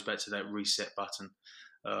 It goes back to that reset button.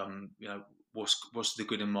 What's the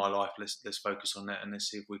good in my life? Let's focus on that, and let's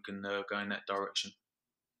see if we can go in that direction.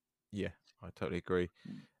 Yeah, I totally agree.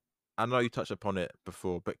 I know you touched upon it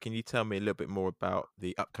before, but can you tell me a little bit more about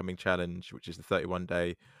the upcoming challenge, which is the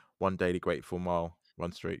 31-day, one daily grateful mile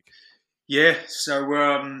run streak? Yeah, so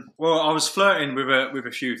well, I was flirting with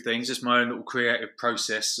a few things. Just my own little creative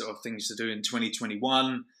process of things to do in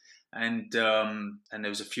 2021, and there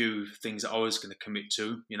was a few things that I was going to commit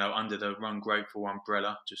to, under the Run Grateful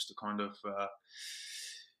umbrella, just to kind of.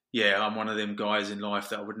 I'm one of them guys in life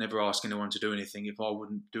that I would never ask anyone to do anything if I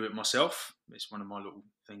wouldn't do it myself. It's one of my little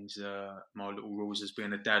things, my little rules as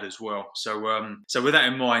being a dad as well. So, so with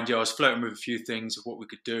that in mind, I was flirting with a few things of what we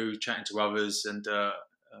could do, chatting to others, and a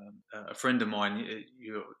friend of mine, I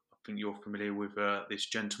think you're familiar with this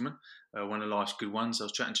gentleman, one of life's good ones. I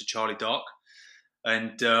was chatting to Charlie Dark,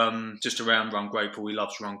 and just around Run Grateful. He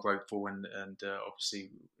loves Run Grateful, and obviously,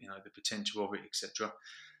 the potential of it, etc.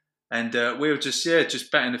 And we were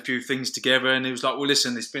just batting a few things together. And he was like, well,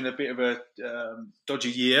 listen, it's been a bit of a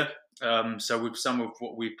dodgy year. So with some of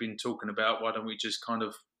what we've been talking about, why don't we just kind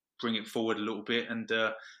of bring it forward a little bit? And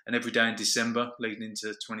every day in December, leading into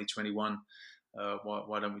 2021,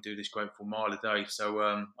 why don't we do this Grateful Mile a day? So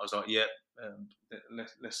I was like,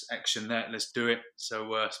 let's action that. Let's do it.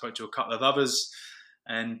 So I spoke to a couple of others.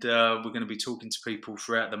 And we're going to be talking to people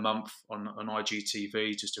throughout the month on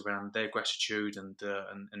IGTV just around their gratitude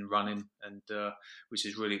and running, and which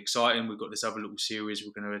is really exciting. We've got this other little series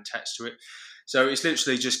we're going to attach to it. So it's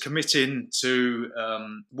literally just committing to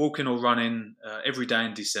walking or running every day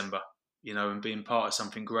in December, and being part of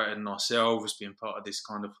something greater than ourselves, being part of this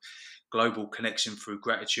kind of global connection through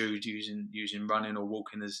gratitude, using running or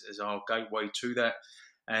walking as our gateway to that.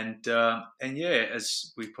 And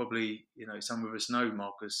as we probably, some of us know,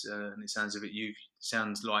 Marcus, and it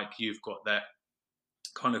sounds like you've got that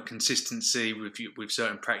kind of consistency with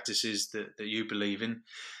certain practices that you believe in.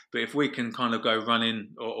 But if we can kind of go running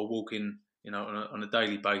or walking, on a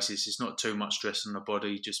daily basis, it's not too much stress on the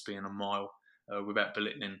body, just being a mile, without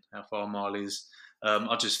belittling how far a mile is.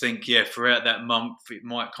 I just think, throughout that month, it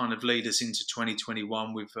might kind of lead us into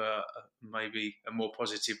 2021 with maybe a more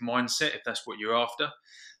positive mindset, if that's what you're after.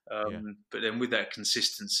 But then with that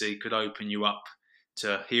consistency, could open you up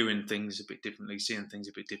to hearing things a bit differently, seeing things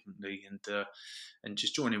a bit differently, and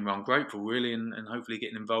just joining Run Grateful, really, and hopefully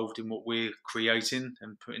getting involved in what we're creating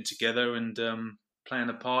and putting together, and playing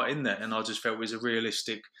a part in that. And I just felt it was a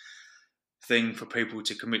realistic thing for people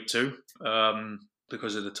to commit to.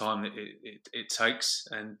 Because of the time that it takes,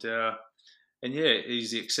 and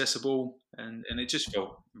easy accessible, and it just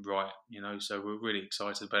felt right, so we're really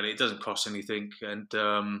excited about it. It doesn't cost anything, and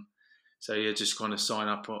just kind of sign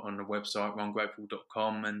up on the website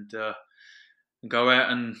rungrateful.com and go out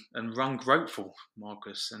and run grateful,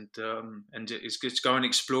 Marcus, and it's good to go and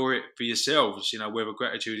explore it for yourselves, whether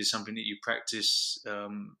gratitude is something that you practice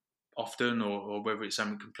often, or whether it's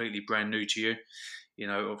something completely brand new to you.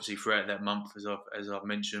 Obviously throughout that month, as I've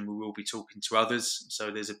mentioned, we will be talking to others. So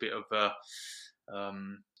there's a bit of a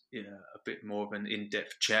bit more of an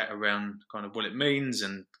in-depth chat around kind of what it means,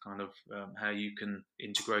 and kind of how you can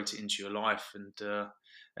integrate it into your life. And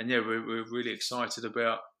we're really excited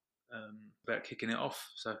about kicking it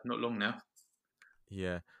off. So not long now.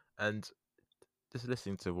 Yeah, and just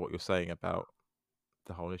listening to what you're saying about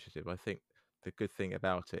the whole initiative, I think the good thing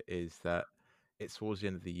about it is that it's towards the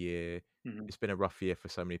end of the year. Mm-hmm. It's been a rough year for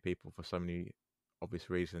so many people for so many obvious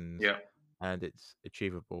reasons. Yeah. And it's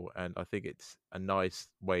achievable. And I think it's a nice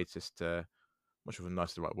way just to, I'm not sure if nice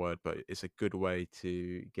is the right word, but it's a good way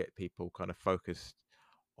to get people kind of focused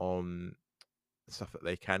on stuff that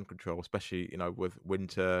they can control, especially, with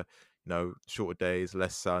winter, shorter days,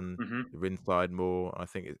 less sun, Mm-hmm. you're inside more. I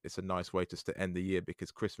think it's a nice way just to end the year,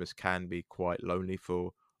 because Christmas can be quite lonely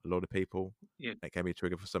for a lot of people. Yeah. It can be a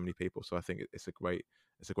trigger for so many people. So I think it's a great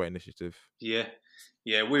initiative. Yeah,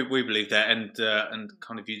 we believe that, and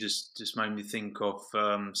kind of you just made me think of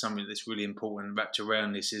something that's really important wrapped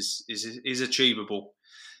around this is achievable.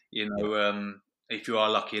 You Yeah. know, if you are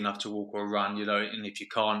lucky enough to walk or run, you know, and if you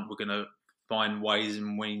can't, we're going to find ways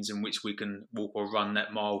and means in which we can walk or run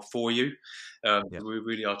that mile for you. Yeah. We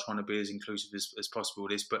really are trying to be as inclusive as possible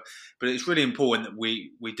with this, but it's really important that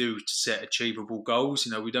we do set achievable goals.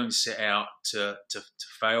 You know, we don't set out to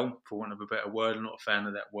fail, for want of a better word. I'm not a fan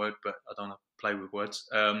of that word, but I don't want to play with words.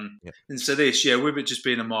 Yeah. And so this, yeah, with it just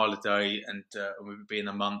being a mile a day and with it being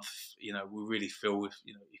a month, you know, we really feel if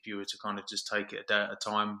you know if you were to kind of just take it a day at a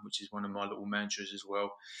time, which is one of my little mantras as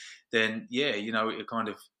well, then yeah, you know, it kind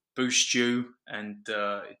of boosts you, and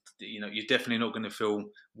you know, you're definitely not going to feel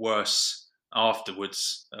worse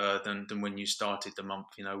afterwards than when you started the month.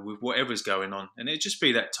 You know, with whatever's going on, and it just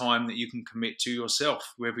be that time that you can commit to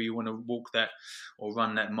yourself, whether you want to walk that or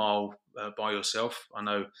run that mile by yourself. I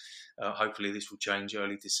know. Hopefully, this will change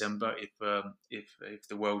early December if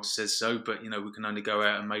the world says so. But you know, we can only go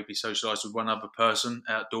out and maybe socialise with one other person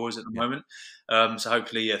outdoors at the Yeah. moment. So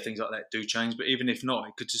hopefully, yeah, things like that do change. But even if not,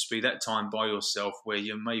 it could just be that time by yourself where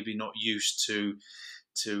you're maybe not used to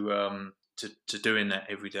doing that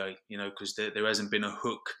every day. You know, because there hasn't been a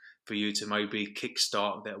hook for you to maybe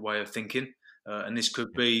kickstart that way of thinking. And this could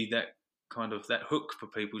Yeah. be that kind of that hook for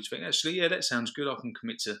people to think, actually, yeah, that sounds good. I can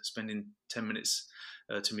commit to spending 10 minutes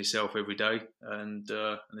to myself every day, and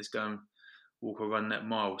let's go and walk or run that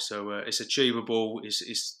mile. So it's achievable.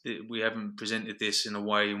 We haven't presented this in a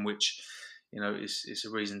way in which you know it's a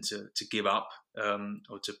reason to give up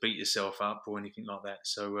or to beat yourself up or anything like that.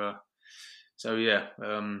 So yeah,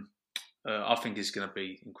 I think it's going to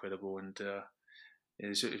be incredible, and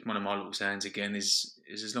it's one of my little sayings again is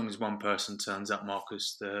as long as one person turns up,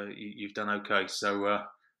 Marcus, you've done okay. So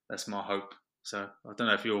that's my hope. So I don't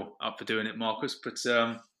know if you're up for doing it, Marcus, but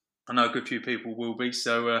I know a good few people will be.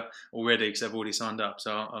 So already, because they've already signed up.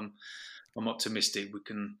 So I'm optimistic we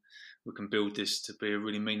can build this to be a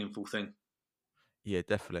really meaningful thing. Yeah,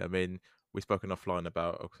 definitely. I mean, we've spoken offline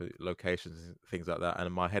about obviously locations and things like that, and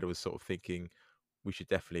in my head I was sort of thinking we should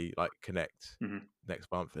definitely like connect Hmm.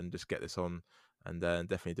 next month and just get this on, and then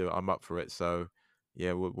definitely do it. I'm up for it. So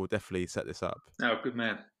yeah, we'll definitely set this up. Oh, good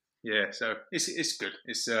man. Yeah, so it's good.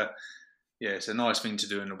 It's yeah, it's a nice thing to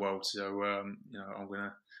do in the world. So you know, I'm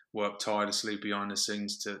gonna work tirelessly behind the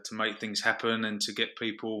scenes to make things happen and to get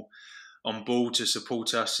people on board to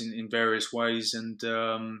support us in various ways. And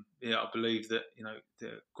yeah, I believe that you know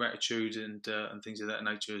the gratitude and things of that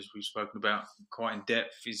nature, as we've spoken about quite in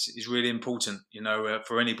depth, is really important. You know,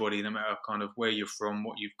 for anybody, no matter kind of where you're from,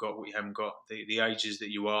 what you've got, what you haven't got, the ages that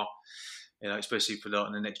you are. You know, especially for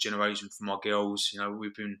like the next generation, for my girls. You know,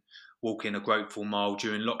 we've been walking a grateful mile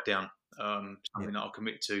during lockdown. Yeah, Something that I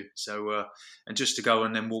commit to. So, and just to go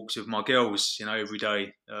on them walks with my girls, you know, every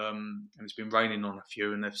day. And it's been raining on a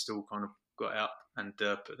few, and they've still kind of got out and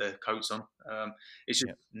put their coats on. It's just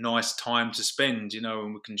yeah, nice time to spend, you know,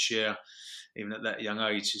 and we can share even at that young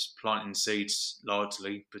age, just planting seeds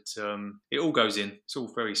largely. But it all goes in. It's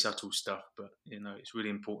all very subtle stuff, but you know, it's really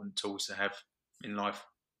important tools to have in life.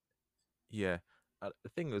 yeah. The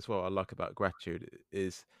thing as well I like about gratitude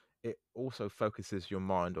is it also focuses your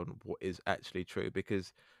mind on what is actually true,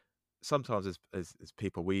 because sometimes as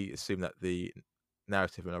people we assume that the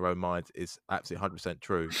narrative in our own minds is absolutely 100%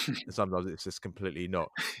 true, and sometimes it's just completely not.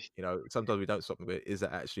 You know, sometimes we don't stop and go, is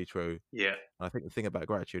that actually true? Yeah. And I think the thing about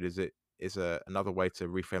gratitude is it is another way to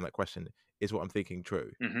reframe that question: is what I'm thinking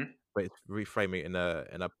true? Hmm. But it's reframing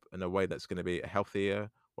it in a way that's going to be a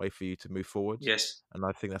healthier way for you to move forward. Yes. And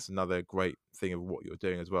I think that's another great thing of what you're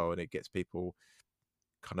doing as well, and it gets people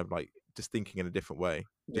kind of like just thinking in a different way,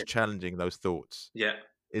 Yeah. just challenging those thoughts. Yeah.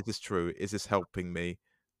 Is this true? Is this helping me?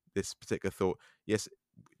 This particular thought. Yes,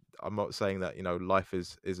 I'm not saying that life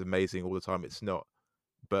is amazing all the time. It's not,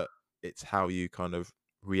 but it's how you kind of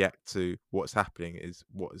react to what's happening is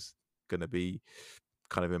what is going to be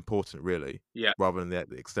kind of important, really, Yeah. rather than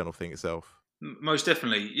the external thing itself. Most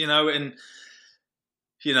definitely. You know, and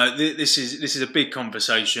you know, this is a big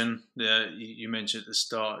conversation. You mentioned at the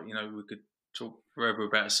start. You know, we could talk forever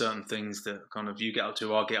about certain things that kind of you get up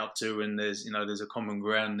to, I get up to, and there's a common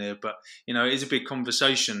ground there. But you know, it is a big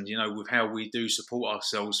conversation. You know, with how we do support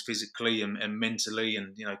ourselves physically and mentally,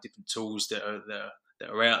 and you know, different tools that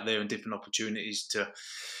are out there and different opportunities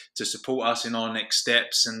to support us in our next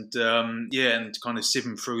steps. And yeah, and kind of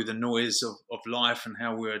sieving through the noise of life and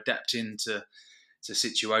how we're adapting to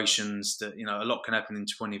situations that you know a lot can happen in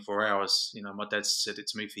 24 hours. You know, my dad said it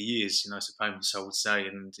to me for years. You know, it's a famous old say,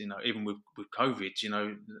 and you know, even with COVID, you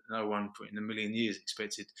know, no one in a million years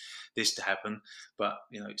expected this to happen. But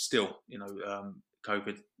you know, still, you know,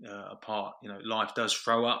 COVID apart, you know, life does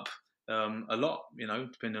throw up a lot. You know,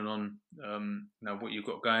 depending on you know what you've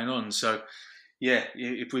got going on. So yeah,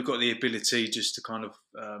 if we've got the ability just to kind of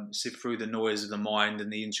sift through the noise of the mind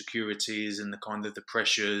and the insecurities and the kind of the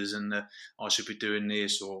pressures and the I should be doing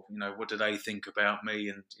this, or what do they think about me,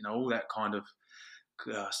 and all that kind of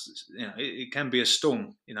uh, it can be a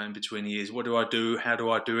storm, in between the years. What do I do? How do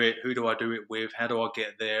I do it? Who do I do it with? How do I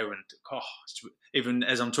get there? And even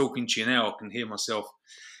as I'm talking to you now, I can hear myself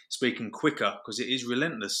speaking quicker because it is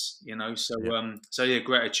relentless. Yeah. So yeah,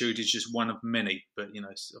 gratitude is just one of many, but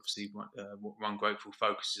it's obviously what Run Grateful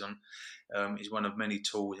focuses on is one of many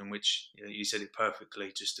tools in which you said it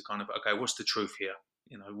perfectly, just to kind of, okay, what's the truth here?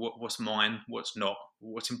 What's mine, what's not,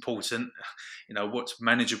 what's important, what's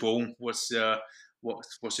manageable, what's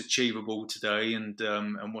achievable today, and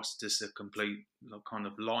what's just a complete kind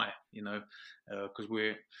of lie, because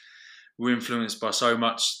we're influenced by so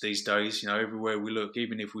much these days. Everywhere we look,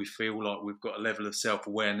 even if we feel like we've got a level of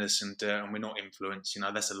self-awareness and we're not influenced,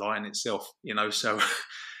 that's a lie in itself. So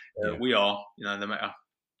Yeah. we are, no matter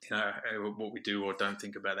what we do or don't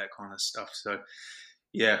think about that kind of stuff. So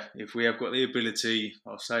yeah, if we have got the ability,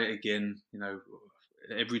 I'll say it again,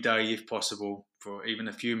 every day if possible, for even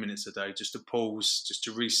a few minutes a day, just to pause, just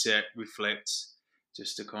to reset, reflect,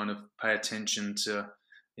 just to kind of pay attention to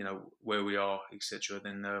where we are, etc.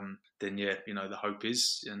 Then yeah, the hope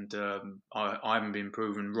is, and I haven't been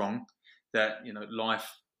proven wrong, that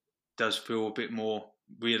life does feel a bit more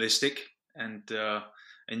realistic, and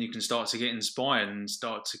you can start to get inspired and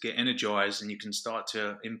start to get energized, and you can start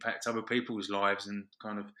to impact other people's lives and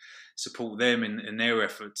kind of support them in their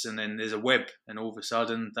efforts. And then there's a web, and all of a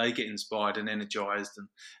sudden they get inspired and energized,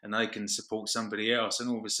 and they can support somebody else, and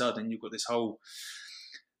all of a sudden you've got this whole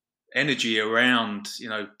energy around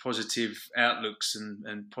positive outlooks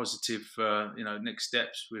and positive next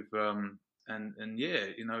steps with and yeah,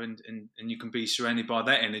 and you can be surrounded by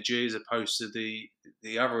that energy as opposed to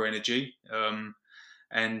the other energy,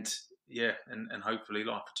 and yeah, and hopefully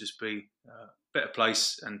life will just be a better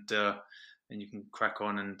place, and you can crack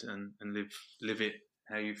on and live it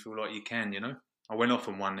how you feel like you can. I went off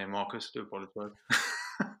on one there, Marcus. Do apologise.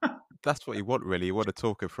 That's what you want, really. You want a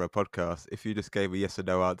talker for a podcast. If you just gave me yes or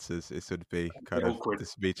no answers, it would be kind of Awkward.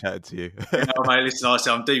 just me chatting to you. Mate, listen,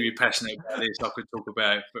 I'm deeply passionate about this. I could talk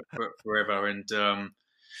about it forever. And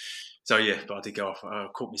so, yeah, but I did go off. I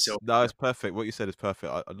caught myself. No, it's perfect. What you said is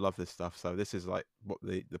perfect. I love this stuff. So this is like what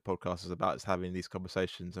the podcast is about, is having these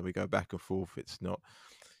conversations and we go back and forth. It's not,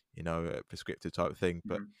 a prescriptive type of thing.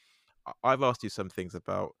 But Mhm. I've asked you some things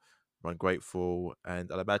about Run Grateful,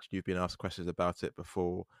 and I imagine you've been asked questions about it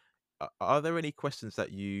before. Are there any questions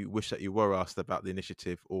that you wish that you were asked about the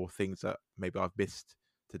initiative, or things that maybe I've missed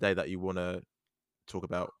today that you want to talk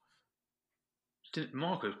about?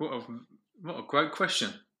 Marcus, what a great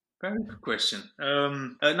question. Very good question.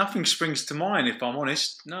 Nothing springs to mind, if I'm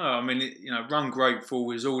honest. No, I mean, Run Grateful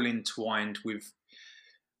is all entwined with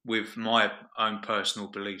my own personal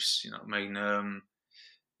beliefs. I mean,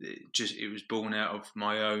 it was born out of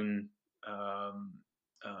my own,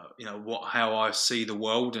 how I see the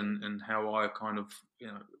world, and how I kind of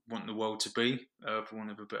want the world to be, for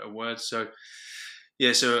want of a better word. So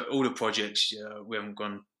yeah, so all the projects, we haven't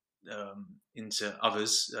gone into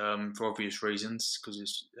others for obvious reasons, because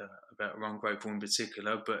it's about Run Grateful in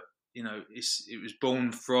particular. But it was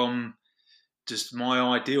born from just my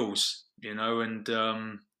ideals,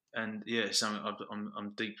 and yeah, something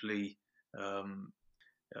I'm deeply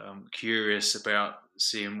curious about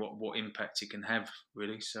seeing what impact it can have,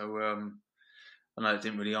 really. So I know I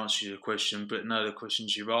didn't really answer your question, but no, the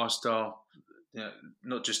questions you've asked are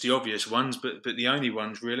not just the obvious ones, but the only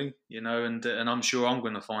ones, really. And I'm sure I'm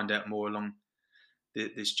going to find out more along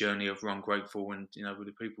this journey of Run Grateful, and with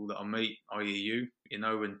the people that I meet, i.e. you,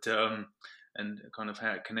 and kind of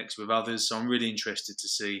how it connects with others. So I'm really interested to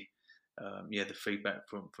see the feedback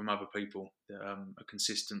from other people that are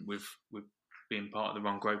consistent with being part of the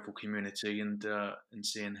Run Grateful community, and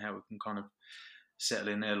seeing how we can kind of settle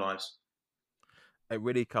in their lives. It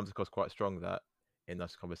really comes across quite strong that in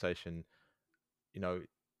this conversation, you know,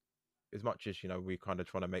 as much as we kind of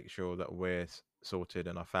trying to make sure that we're sorted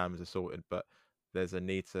and our families are sorted, but there's a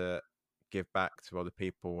need to give back to other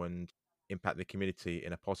people and impact the community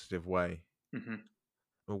in a positive way. Hmm.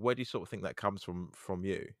 Well, where do you sort of think that comes from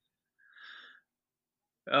you?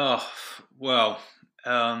 Oh well,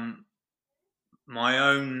 um, my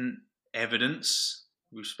own evidence.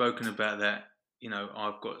 We've spoken about that.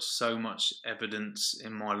 I've got so much evidence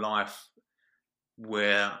in my life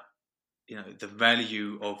where the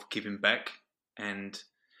value of giving back, and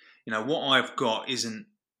what I've got isn't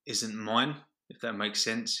mine, if that makes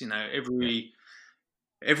sense. Yeah.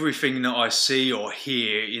 everything that I see or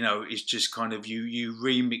hear, is just kind of you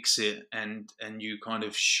remix it and you kind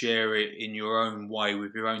of share it in your own way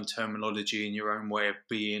with your own terminology and your own way of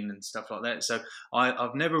being and stuff like that. So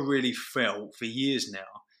I've never really felt for years now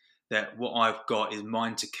that what I've got is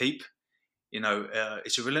mine to keep.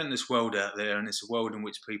 It's a relentless world out there, and it's a world in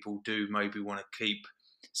which people do maybe want to keep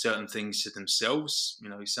certain things to themselves.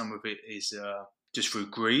 Some of it is just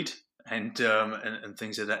through greed and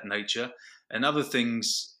things of that nature, and other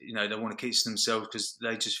things, they want to keep to themselves because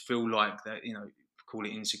they just feel like that, call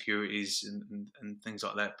it insecurities and things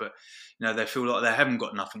like that. But they feel like they haven't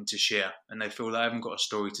got nothing to share, and they feel they haven't got a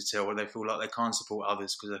story to tell, or they feel like they can't support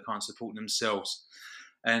others because they can't support themselves.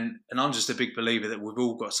 And I'm just a big believer that we've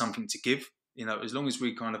all got something to give. As long as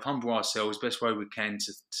we kind of humble ourselves best way we can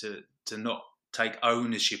to not take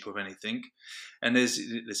ownership of anything. And there's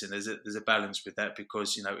a balance with that,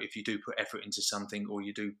 because if you do put effort into something, or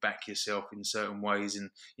you do back yourself in certain ways,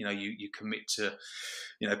 and you commit to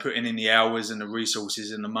putting in the hours and the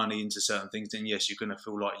resources and the money into certain things, then yes, you're going to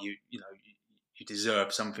feel like you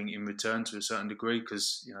deserve something in return to a certain degree,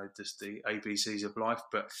 because just the ABCs of life.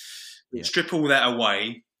 But strip all that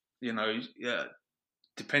away,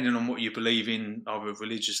 depending on what you believe in, either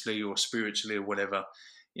religiously or spiritually or whatever,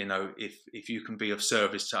 if you can be of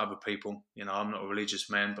service to other people, I'm not a religious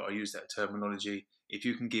man, but I use that terminology. If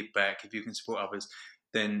you can give back, if you can support others,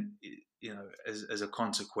 then, as a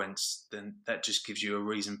consequence, then that just gives you a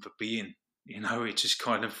reason for being. It just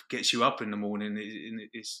kind of gets you up in the morning.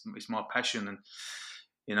 It's my passion, and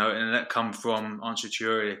that come from answer to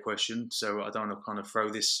your earlier question. So I don't want to kind of throw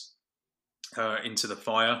this into the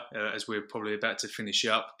fire as we're probably about to finish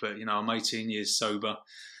up. But I'm 18 years sober.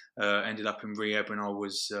 Ended up in rehab when I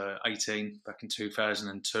was 18 back in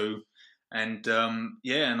 2002. And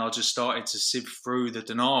and I just started to sift through the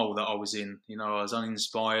denial that I was in. I was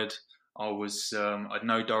uninspired. I had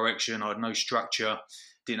no direction. I had no structure.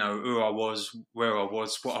 Didn't know who I was, where I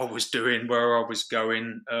was, what I was doing, where I was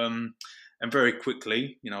going. And very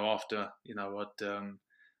quickly, after I'd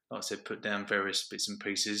like I said, put down various bits and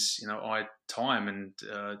pieces. I had time and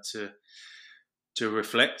to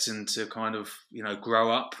reflect and to kind of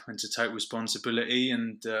grow up and to take responsibility.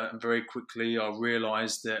 And very quickly I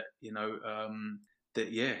realised that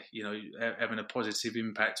having a positive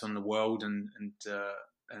impact on the world and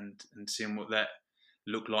seeing what that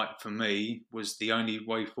looked like for me was the only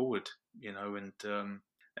way forward.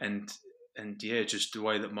 And just the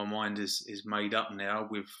way that my mind is made up now,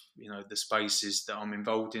 with the spaces that I'm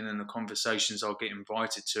involved in and the conversations I get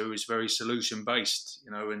invited to, is very solution based.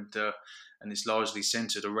 And it's largely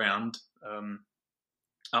centered around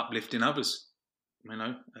uplifting others.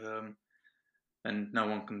 And no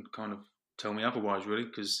one can kind of tell me otherwise, really,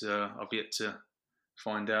 because I've yet to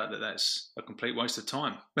find out that that's a complete waste of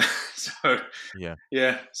time. So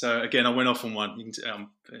again, I went off on one. I'm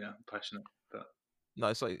passionate. No,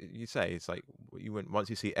 it's like you say. It's like once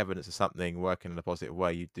you see evidence of something working in a positive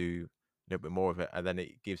way, you do a little bit more of it, and then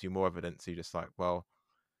it gives you more evidence. You're just like, well,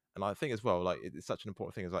 and I think as well, like it's such an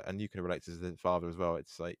important thing. Is like, and you can relate to the father as well.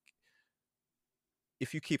 It's like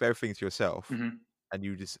if you keep everything to yourself, Mm-hmm. and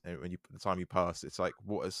you just when the time you pass, it's like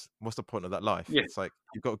what's the point of that life? Yeah. It's like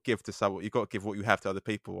you've got to give to someone. You've got to give what you have to other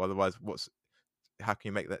people. Otherwise, how can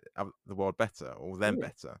you make the world better or them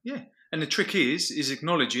better? Yeah, and the trick is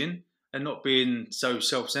acknowledging and not being so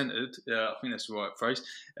self-centered. I think that's the right phrase.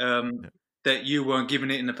 That you weren't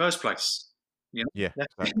given it in the first place. Yeah,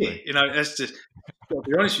 that's exactly. it. That's just, got to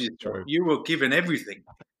be honest with you. True. You were given everything.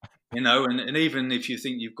 And even if you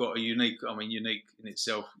think you've got unique in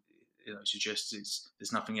itself, suggests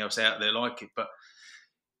there's nothing else out there like it. But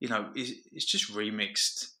it's just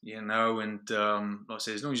remixed, and like I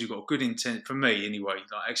said, as long as you've got good intent, for me anyway,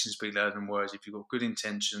 like actions speak louder than words. If you've got good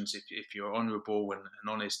intentions, if you're honourable and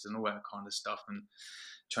honest and all that kind of stuff and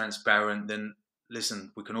transparent, then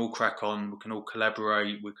listen, we can all crack on, we can all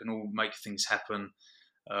collaborate, we can all make things happen.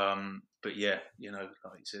 But like you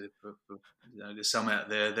said, there's some out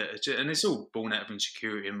there that and it's all born out of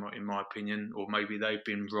insecurity in my opinion, or maybe they've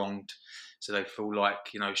been wronged, so they feel like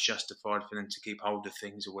it's justified for them to keep hold of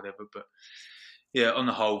things or whatever. But on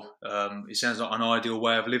the whole, it sounds like an ideal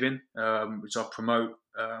way of living, which I promote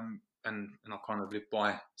and I kind of live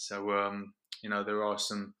by. So there are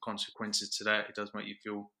some consequences to that. It does make you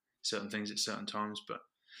feel certain things at certain times, but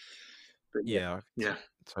I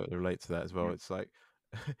totally relate to that as well. It's like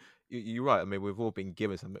you're right. I mean, we've all been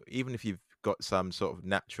given something. Even if you've got some sort of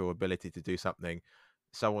natural ability to do something,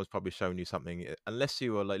 someone's probably shown you something. Unless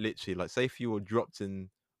you were like literally, like, say if you were dropped in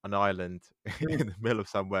an island in the middle of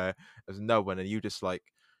somewhere, there's no one, and you just like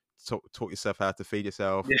taught yourself how to feed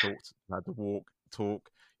yourself, taught how to walk, talk,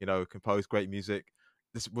 compose great music.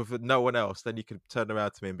 this with no one else, then you can turn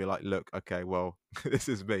around to me and be like, "Look, okay, well, this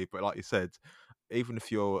is me." But like you said, even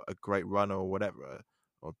if you're a great runner or whatever,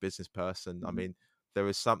 or a business person, I Mhm. mean, there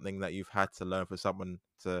is something that you've had to learn for someone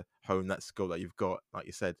to hone that skill that you've got. Like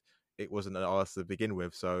you said, it wasn't an artist to begin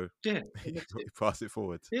with, so Yeah, you that's it. pass it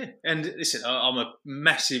forward. Yeah, and listen, I'm a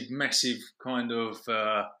massive, massive kind of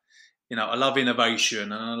I love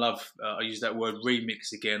innovation, and I love I use that word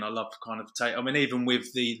remix again. I love kind of take. I mean, even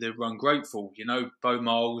with the Run Grateful, Bo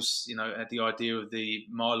Miles, had the idea of the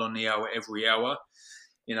mile on the hour every hour.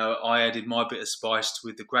 I added my bit of spice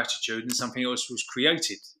with the gratitude, and something else was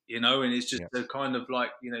created. And it's just Yeah, a kind of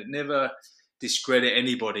like never discredit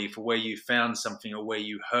anybody for where you found something or where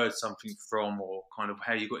you heard something from or kind of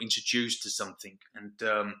how you got introduced to something. And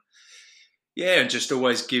yeah, and just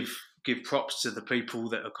always give props to the people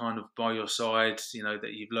that are kind of by your side,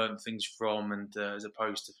 that you've learned things from, and as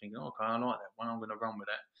opposed to thinking, oh, okay, I like that one, I'm going to run with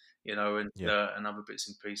that, yeah, and other bits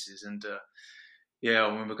and pieces. And yeah,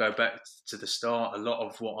 when we go back to the start, a lot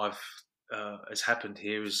of what I've has happened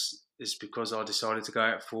here is because I decided to go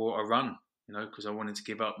out for a run, because I wanted to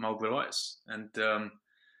give up mobilites. And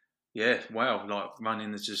yeah, wow, like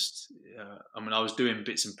running is just. I mean, I was doing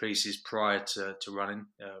bits and pieces prior to running,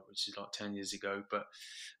 which is like 10 years ago. But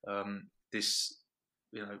this,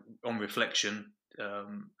 on reflection,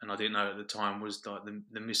 and I didn't know at the time, was like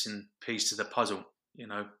the missing piece to the puzzle.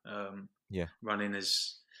 yeah. Running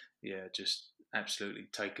is, yeah, just absolutely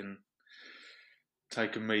taken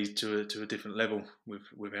me to a different level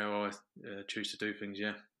with how I choose to do things.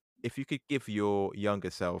 Yeah. If you could give your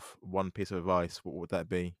younger self one piece of advice, what would that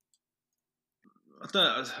be? I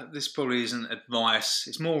don't. This probably isn't advice.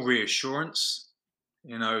 It's more reassurance.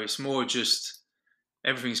 It's more just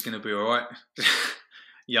everything's going to be all right.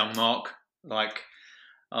 Young Mark, like,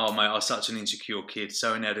 oh mate, I was such an insecure kid,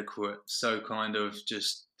 so inadequate, so kind of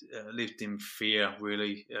just lived in fear.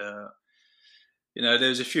 Really,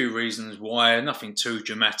 there's a few reasons why. Nothing too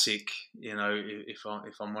dramatic. If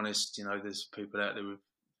I'm honest, there's people out there with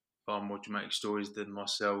far more dramatic stories than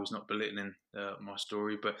myself. Not belittling my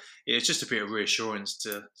story, but yeah, it's just a bit of reassurance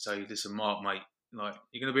to say, listen, Mark, mate, like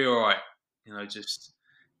you're gonna be all right. Just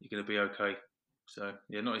you're gonna be okay. So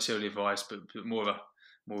yeah, not necessarily advice, but more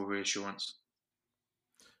reassurance.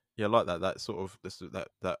 Yeah, I like that. That sort of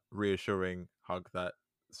that reassuring hug. That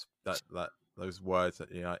those words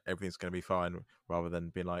that everything's going to be fine, rather than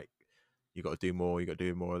being like you got to do more, you got to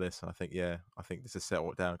do more of this. And I think I think this is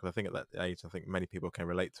settled down because I think at that age, I think many people can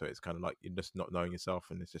relate to it. It's kind of like you're just not knowing yourself,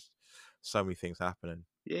 and it's just so many things happening.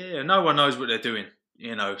 Yeah, no one knows what they're doing.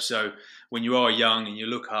 So when you are young and you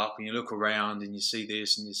look up and you look around and you see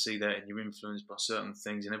this and you see that and you're influenced by certain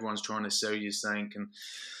things and everyone's trying to sell you something. And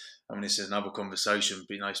I mean, this is another conversation,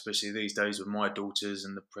 but especially these days with my daughters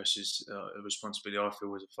and the precious responsibility I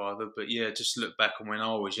feel as a father. But yeah, just look back on when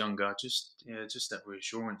I was younger, just that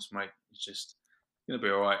reassurance, mate. It's just gonna be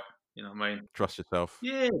all right. You know what I mean? Trust yourself.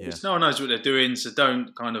 Yeah, Yeah, just no one knows what they're doing, so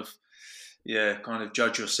don't kind of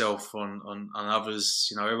judge yourself on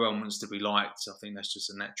others. Everyone wants to be liked. I think that's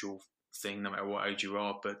just a natural thing, no matter what age you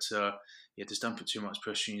are. But yeah, just don't put too much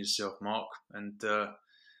pressure on yourself, Mark. And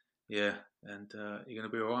yeah, and you're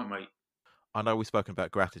gonna be all right, mate. I know we've spoken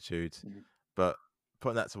about gratitude, Mhm. but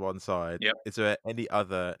putting that to one side, Yep. is there any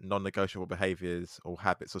other non-negotiable behaviors or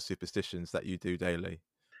habits or superstitions that you do daily?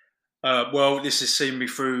 Well, this has seen me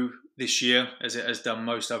through this year, as it has done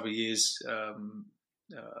most other years uh,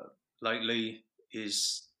 lately.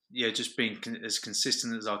 Is yeah, just being as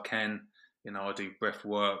consistent as I can. I do breath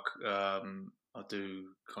work. I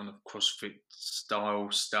do kind of CrossFit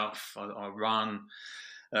style stuff. I run.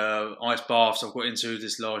 Ice baths I've got into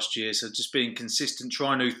this last year. So just being consistent,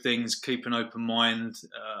 try new things, keep an open mind.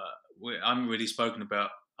 I haven't really spoken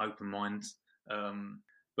about open mind,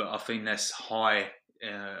 but I think that's high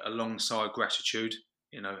alongside gratitude.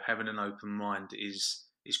 Having an open mind is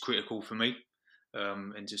critical for me,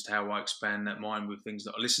 and just how I expand that mind with things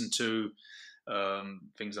that I listen to,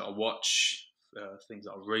 things that I watch, things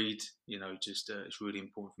that I read. Just it's really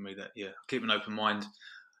important for me that keep an open mind.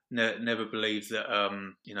 Never believe that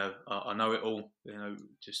I know it all.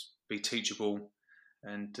 Just be teachable,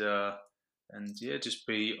 and yeah, just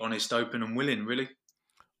be honest, open, and willing. Really.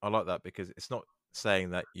 I like that because it's not saying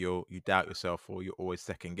that you doubt yourself or you're always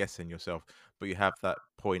second guessing yourself, but you have that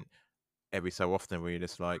point every so often where you're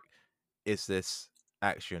just like, is this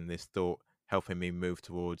action, this thought helping me move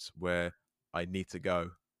towards where I need to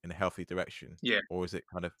go in a healthy direction? Yeah, Or is it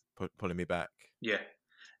kind of pulling me back? yeah.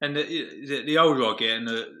 And the older I get, and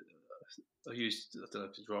I don't know if it's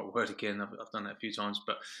the right word again. I've done that a few times,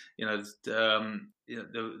 but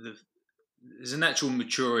the there's a natural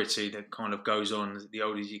maturity that kind of goes on the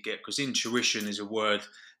older you get, because intuition is a word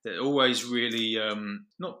that always really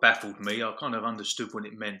not baffled me. I kind of understood what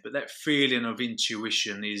it meant, but that feeling of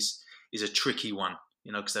intuition is a tricky one,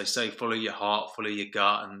 because they say follow your heart, follow your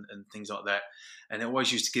gut, and things like that. And it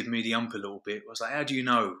always used to give me the ump a little bit. I was like, how do you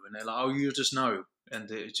know? And they're like, oh, you just know. And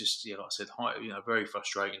it just, like I said, very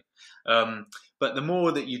frustrating. But the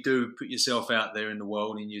more that you do put yourself out there in the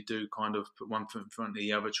world, and you do kind of put one foot in front of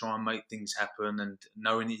the other, try and make things happen, and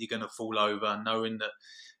knowing that you're going to fall over, knowing that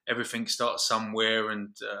everything starts somewhere,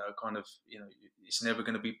 and it's never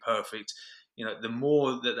going to be perfect. The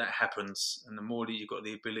more that happens, and the more that you've got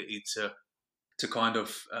the ability to kind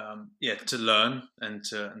of to learn and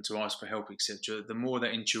to ask for help, etc., the more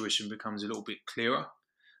that intuition becomes a little bit clearer.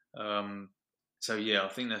 So I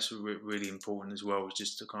think that's really important as well, is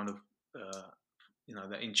just to kind of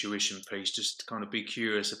that intuition piece, just to kind of be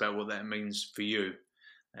curious about what that means for you.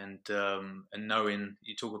 And knowing,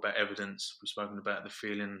 you talk about evidence, we've spoken about the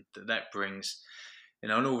feeling that brings,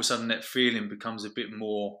 and all of a sudden that feeling becomes a bit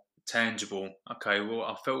more tangible. Okay, well,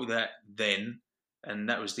 I felt that then, and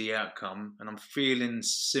that was the outcome, and I'm feeling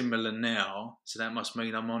similar now, so that must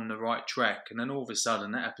mean I'm on the right track. And then all of a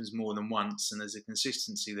sudden that happens more than once, and there's a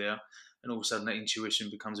consistency there, and all of a sudden that intuition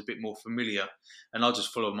becomes a bit more familiar. And I'll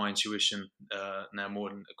just follow my intuition now, more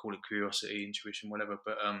than I call it curiosity, intuition, whatever.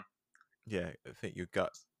 But Yeah, I think your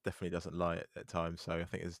gut definitely doesn't lie at times. So I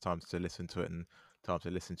think there's times to listen to it and times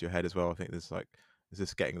to listen to your head as well. I think there's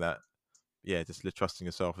just getting that, just trusting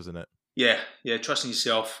yourself, isn't it? Yeah, trusting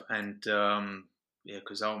yourself, and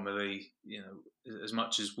because ultimately, as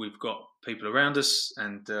much as we've got people around us,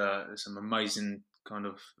 and there's some amazing kind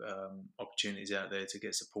of opportunities out there to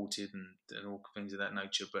get supported, and all things of that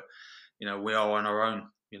nature, but we are on our own.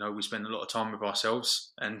 We spend a lot of time with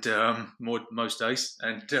ourselves, and most days,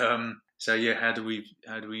 and how do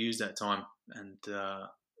we use that time? And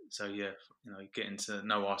getting to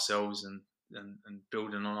know ourselves, and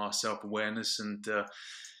building on our self awareness, and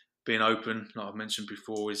being open, like I mentioned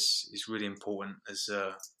before, is really important as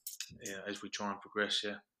we try and progress.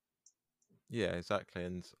 Yeah, exactly.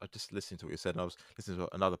 And I just listened to what you said, and I was listening to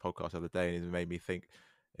another podcast the other day, and it made me think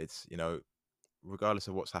it's, regardless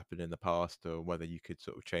of what's happened in the past or whether you could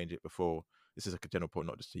sort of change it before, this is like a general point,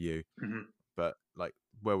 not just to you, Mm-hmm. but like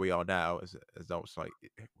where we are now as adults, like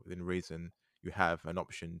within reason, you have an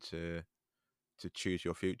option to choose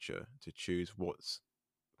your future, to choose what's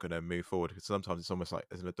going to move forward. Because sometimes it's almost like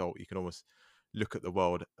as an adult, you can almost look at the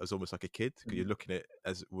world as almost like a kid, because you're looking at it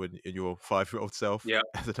as when in your 5-year-old self Yeah.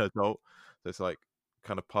 as an adult. So it's like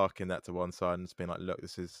kind of parking that to one side and just being like, look,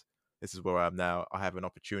 this is where I am now. I have an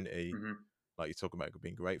opportunity, Mm-hmm. like you're talking about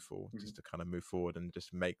being grateful, Mm-hmm. just to kind of move forward and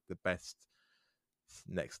just make the best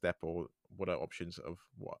next step, or what are options of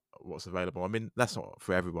what's available. I mean, that's not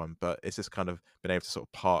for everyone, but it's just kind of being able to sort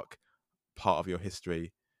of park part of your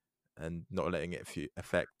history and not letting it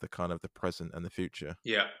affect the kind of the present and the future.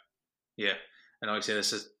 Yeah. And like I said,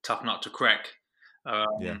 it's a tough nut to crack.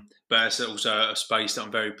 Yeah. But it's also a space that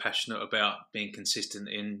I'm very passionate about being consistent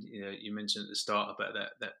in. You mentioned at the start about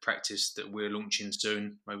that practice that we're launching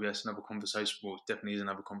soon. Maybe that's another conversation. Well, it definitely is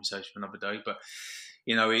another conversation for another day. But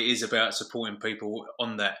it is about supporting people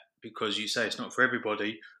on that, because you say it's not for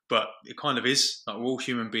everybody, but it kind of is. Like, we're all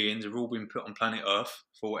human beings. We've all been put on planet Earth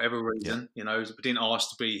for whatever Yeah. reason. We didn't ask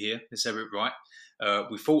to be here. Let's have it right.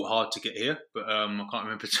 We fought hard to get here, but I can't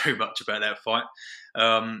remember too much about that fight.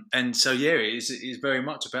 And so, it's very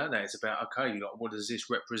much about that. It's about, okay, like, what does this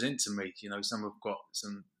represent to me? Some have got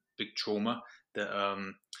some big trauma that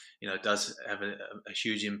does have a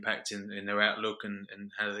huge impact in their outlook,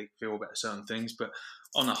 and how they feel about certain things. But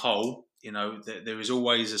on a whole, there is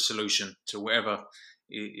always a solution to whatever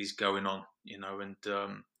is going on.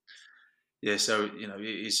 So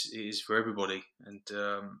it is for everybody,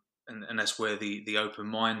 and that's where the open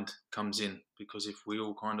mind comes in, because if we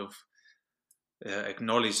all kind of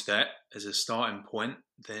acknowledge that as a starting point,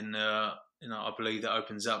 then I believe that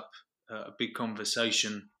opens up a big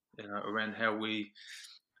conversation around how we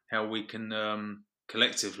can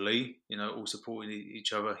collectively all supporting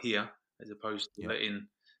each other here, as opposed to Yeah. letting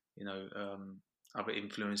other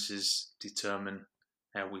influences determine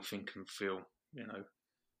how we think and feel.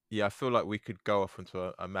 Yeah, I feel like we could go off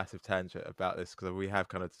into a massive tangent about this, because we have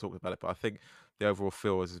kind of talked about it, but I think the overall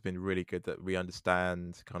feel has been really good that we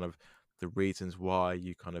understand kind of the reasons why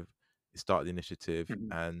you kind of start the initiative, Mhm.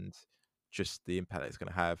 and just the impact that it's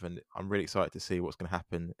going to have. And I'm really excited to see what's going to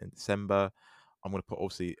happen in December. I'm going to put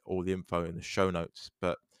obviously all the info in the show notes,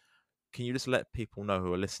 but can you just let people know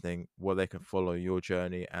who are listening where they can follow your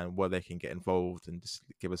journey and where they can get involved, and just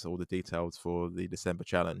give us all the details for the December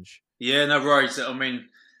challenge? Yeah, no worries. I mean,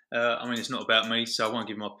 I mean, it's not about me, so I won't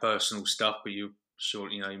give my personal stuff, but you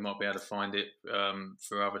might be able to find it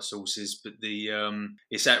through other sources. But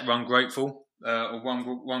it's at Run Grateful, or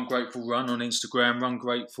Run Grateful Run on Instagram.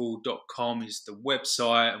 RunGrateful.com is the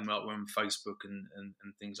website, and we're on Facebook and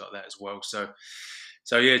things like that as well. So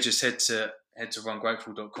yeah, just head to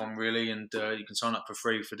RunGrateful.com really, and you can sign up for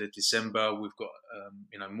free for the December. We've got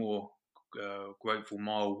more Grateful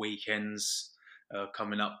Mile weekends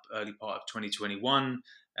coming up early part of 2021,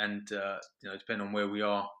 and depending on where we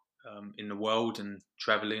are in the world and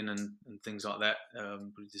traveling and things like that,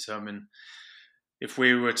 we determine if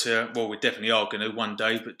we were to, well, we definitely are going to one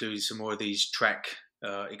day, but do some more of these track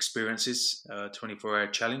experiences, 24-hour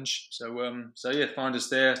challenge. So yeah, find us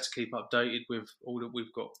there to keep updated with all that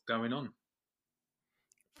we've got going on.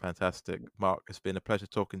 Fantastic. Mark, it's been a pleasure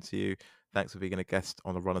talking to you. Thanks for being a guest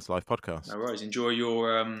on the Runners Life podcast. No worries. Enjoy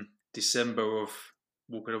your December of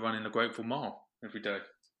walking and running a Grateful Mile every day.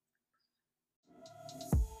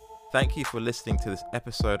 Thank you for listening to this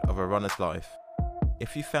episode of A Runner's Life.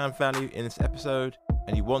 If you found value in this episode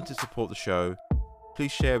and you want to support the show,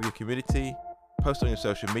 please share with your community, post on your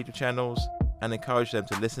social media channels, and encourage them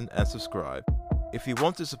to listen and subscribe. If you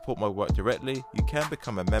want to support my work directly, you can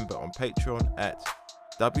become a member on Patreon at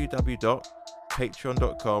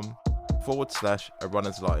www.patreon.com/A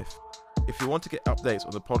Runner's Life. If you want to get updates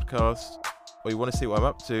on the podcast, or you want to see what I'm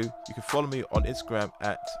up to, you can follow me on Instagram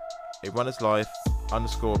at A Runner's Life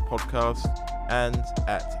 _podcast and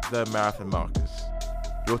at The Marathon Marcus.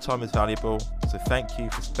 Your time is valuable, so thank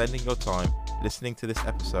you for spending your time listening to this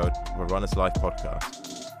episode of A Runner's Life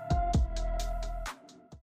podcast.